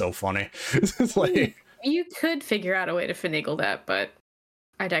sport. It's so funny. It's like you could figure out a way to finagle that, but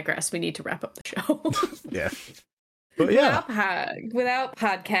I digress. We need to wrap up the show. Yeah. But yeah, without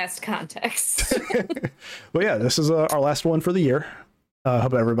podcast context. But yeah, this is our last one for the year.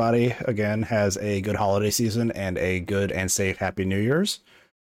 Hope everybody again has a good holiday season and a good and safe Happy New Year's.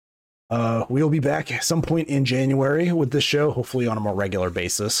 We'll be back at some point in January with this show, hopefully on a more regular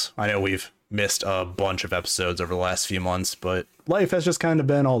basis. I know we've missed a bunch of episodes over the last few months, but life has just kind of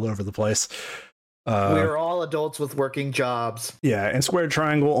been all over the place. We're all adults with working jobs. Yeah, and Square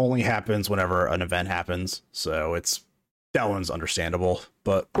Triangle only happens whenever an event happens, so that one's understandable.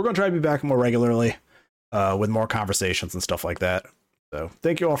 But we're going to try to be back more regularly with more conversations and stuff like that. So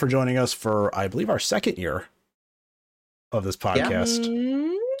thank you all for joining us for, I believe, our second year of this podcast. Yeah.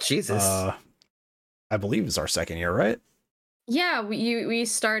 Jesus. I believe it's our second year, right? Yeah, we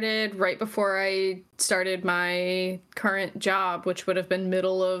started right before I started my current job, which would have been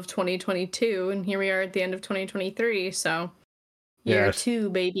middle of 2022, and here we are at the end of 2023. So, year 2,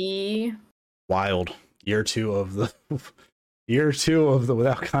 baby. Wild. Year 2 of the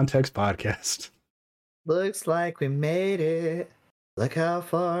Without Context podcast. Looks like we made it. Look how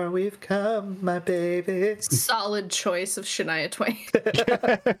far we've come, my baby. Solid choice of Shania Twain.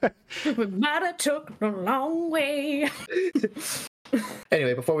 We might have took a long way.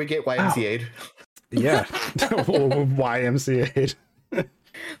 Anyway, before we get YMCA'd. Yeah. YMCA'd.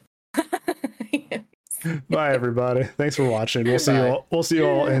 Bye, everybody. Thanks for watching. We'll see you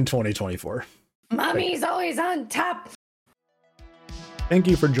all in 2024. Mommy's always on top. Thank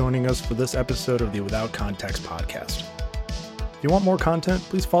you for joining us for this episode of the Without Context podcast. If you want more content,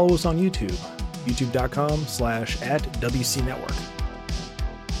 please follow us on YouTube, youtube.com/@WCNetwork.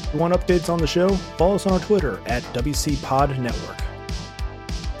 If you want updates on the show, follow us on our Twitter @WCPodNetwork.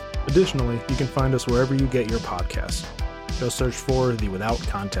 Additionally, you can find us wherever you get your podcasts. Just search for the Without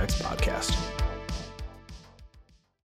Context podcast.